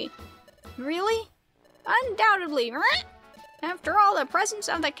discovery. Really? Undoubtedly. After all, the presence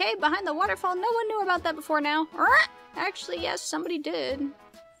of the cave behind the waterfall, no one knew about that before now. Actually, yes, somebody did.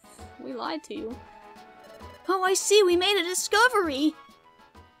 We lied to you. Oh, I see, we made a discovery!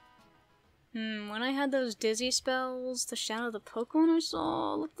 When I had those dizzy spells, the shadow of the Pokemon I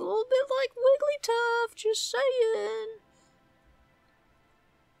saw looked a little bit like Wigglytuff, just saying.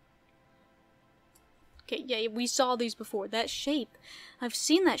 Okay, yeah, we saw these before. That shape. I've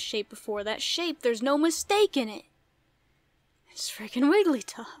seen that shape before. That shape, there's no mistake in it. It's freaking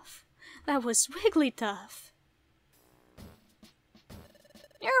Wigglytuff. That was Wigglytuff.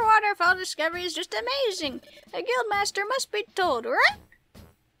 Your waterfall discovery is just amazing. A guildmaster must be told, right?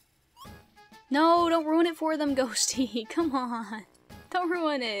 No, don't ruin it for them, Ghosty. Come on. Don't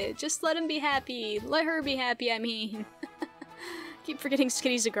ruin it. Just let him be happy. Let her be happy, I mean. Keep forgetting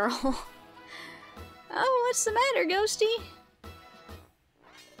Skitty's a girl. Oh, what's the matter, Ghosty?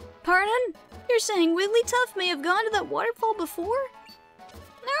 Pardon? You're saying Wigglytuff may have gone to that waterfall before?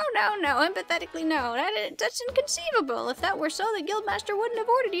 No, emphatically no. That's inconceivable. If that were so, the guildmaster wouldn't have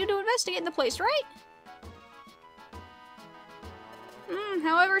ordered you to investigate the place, right?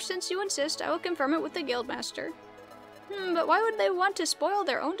 However, since you insist, I will confirm it with the guildmaster. But why would they want to spoil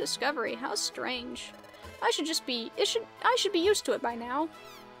their own discovery? How strange. I should be used to it by now.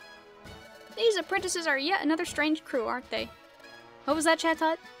 These apprentices are yet another strange crew, aren't they? What was that, Chat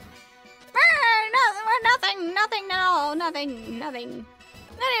Tot? Nothing at all. Nothing.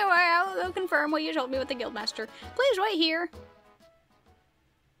 Anyway, I'll confirm what you told me with the guildmaster. Please wait here.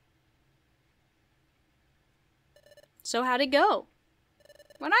 So how'd it go?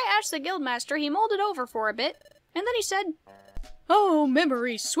 When I asked the guildmaster, he mulled it over for a bit, and then he said, "Oh,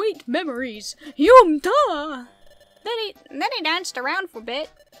 memories, sweet memories, yum-ta!" Then he danced around for a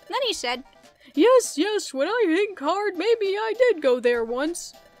bit. Then he said, Yes, when I think hard, maybe I did go there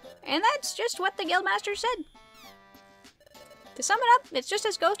once. And that's just what the guildmaster said. To sum it up, it's just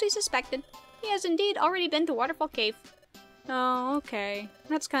as Ghosty suspected. He has indeed already been to Waterfall Cave. Oh, okay.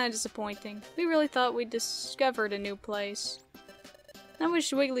 That's kind of disappointing. We really thought we'd discovered a new place. I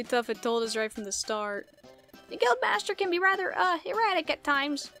wish Wigglytuff had told us right from the start. The guildmaster can be rather, erratic at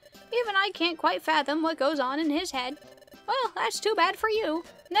times. Even I can't quite fathom what goes on in his head. Well, that's too bad for you.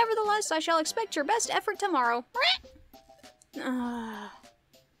 Nevertheless, I shall expect your best effort tomorrow.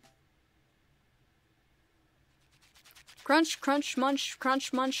 Crunch, crunch, munch,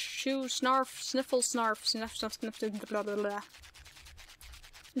 chew, snarf, sniffle, snarf, sniff, sniff, sniff, blah, blah, blah.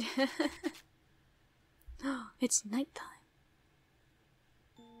 It's nighttime.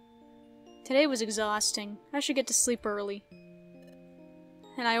 Today was exhausting. I should get to sleep early.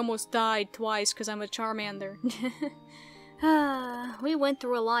 And I almost died twice because I'm a Charmander. We went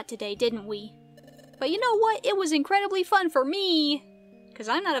through a lot today, didn't we? But you know what? It was incredibly fun for me! Because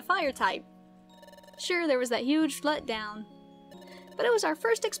I'm not a fire type. Sure, there was that huge letdown. But it was our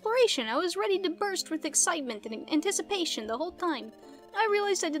first exploration. I was ready to burst with excitement and anticipation the whole time. I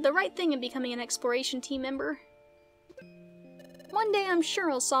realized I did the right thing in becoming an exploration team member. One day I'm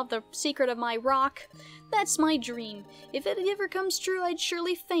sure I'll solve the secret of my rock. That's my dream. If it ever comes true, I'd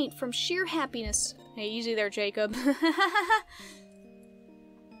surely faint from sheer happiness. Hey, easy there, Jacob.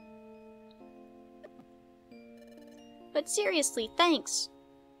 But seriously, thanks!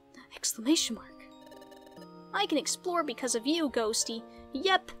 Exclamation mark. I can explore because of you, Ghosty.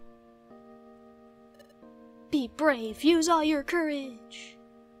 Yep. Be brave, use all your courage.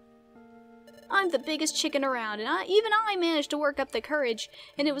 I'm the biggest chicken around, and even I managed to work up the courage,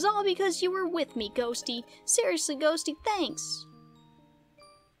 and it was all because you were with me, Ghosty. Seriously, Ghosty, thanks.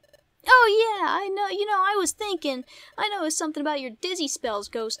 Oh yeah, I know, I was thinking. I noticed something about your dizzy spells,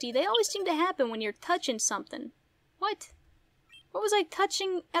 Ghosty. They always seem to happen when you're touching something. What? What was I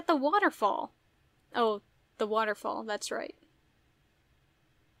touching at the waterfall? Oh, the waterfall, that's right.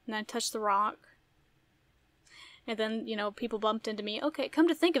 And I touched the rock. And then, people bumped into me. Okay, come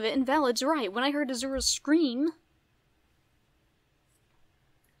to think of it, Invalid's right. When I heard Azura's scream...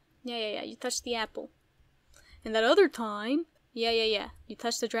 Yeah, you touched the apple. And that other time... Yeah, you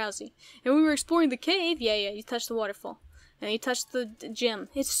touched the drowsy. And we were exploring the cave... Yeah, you touched the waterfall. And you touched the gym.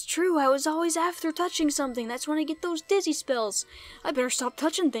 It's true, I was always after touching something. That's when I get those dizzy spells. I better stop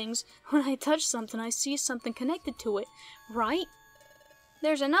touching things. When I touch something, I see something connected to it. Right?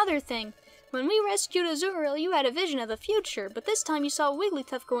 There's another thing. When we rescued Azuriel, you had a vision of the future, but this time you saw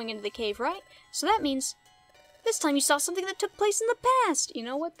Wigglytuff going into the cave, right? So that means this time you saw something that took place in the past. You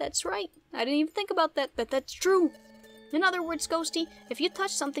know what? That's right. I didn't even think about that, but that's true. In other words, Ghosty, if you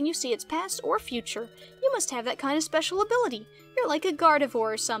touch something, you see its past or future. You must have that kind of special ability. You're like a Gardevoir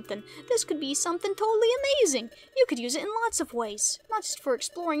or something. This could be something totally amazing. You could use it in lots of ways. Not just for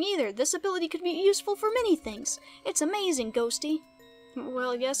exploring either. This ability could be useful for many things. It's amazing, Ghosty.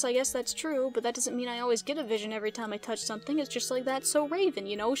 Well, yes, I guess that's true, but that doesn't mean I always get a vision every time I touch something. It's just like that So Raven,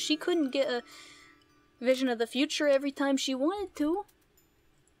 She couldn't get a vision of the future every time she wanted to.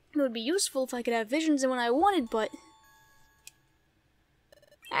 It would be useful if I could have visions when I wanted, but...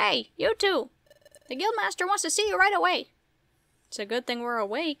 Hey, you two! The Guildmaster wants to see you right away. It's a good thing we're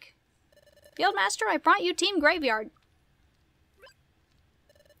awake. Guildmaster, I brought you Team Graveyard.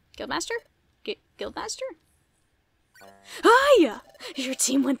 Guildmaster? Guildmaster? Hiya! Your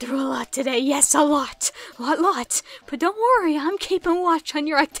team went through a lot today. Yes, a lot. Lot. But don't worry, I'm keeping watch on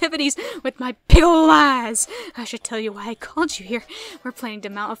your activities with my big ol' eyes. I should tell you why I called you here. We're planning to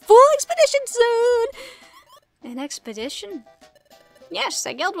mount a full expedition soon. An expedition? Yes,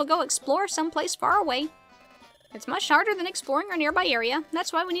 the guild will go explore someplace far away. It's much harder than exploring our nearby area.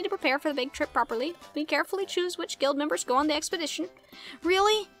 That's why we need to prepare for the big trip properly. We carefully choose which guild members go on the expedition.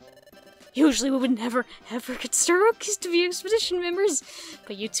 Really? Usually we would never, ever consider rookies to be expedition members,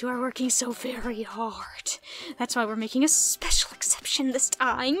 but you two are working so very hard. That's why we're making a special exception this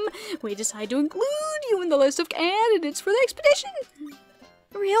time. We decided to include you in the list of candidates for the expedition.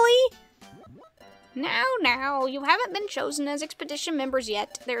 Really? Now, you haven't been chosen as expedition members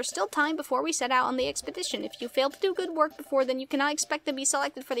yet. There is still time before we set out on the expedition. If you fail to do good work before, then you cannot expect to be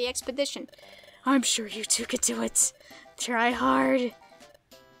selected for the expedition. I'm sure you two could do it. Try hard.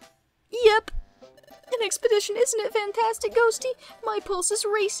 Yep. An expedition, isn't it fantastic, Ghosty? My pulse is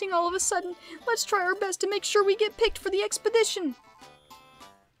racing all of a sudden. Let's try our best to make sure we get picked for the expedition.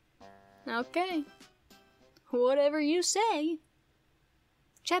 Okay. Whatever you say.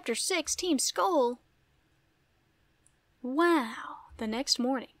 Chapter 6, Team Skull. Wow. The next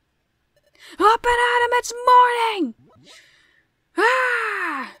morning. Up and at 'em, it's morning!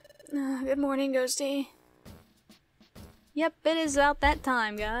 Ah! Good morning, Ghosty. Yep, it is about that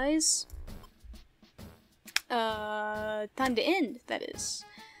time, guys. Time to end, that is.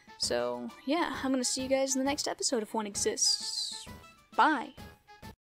 So, yeah, I'm gonna see you guys in the next episode if one exists. Bye.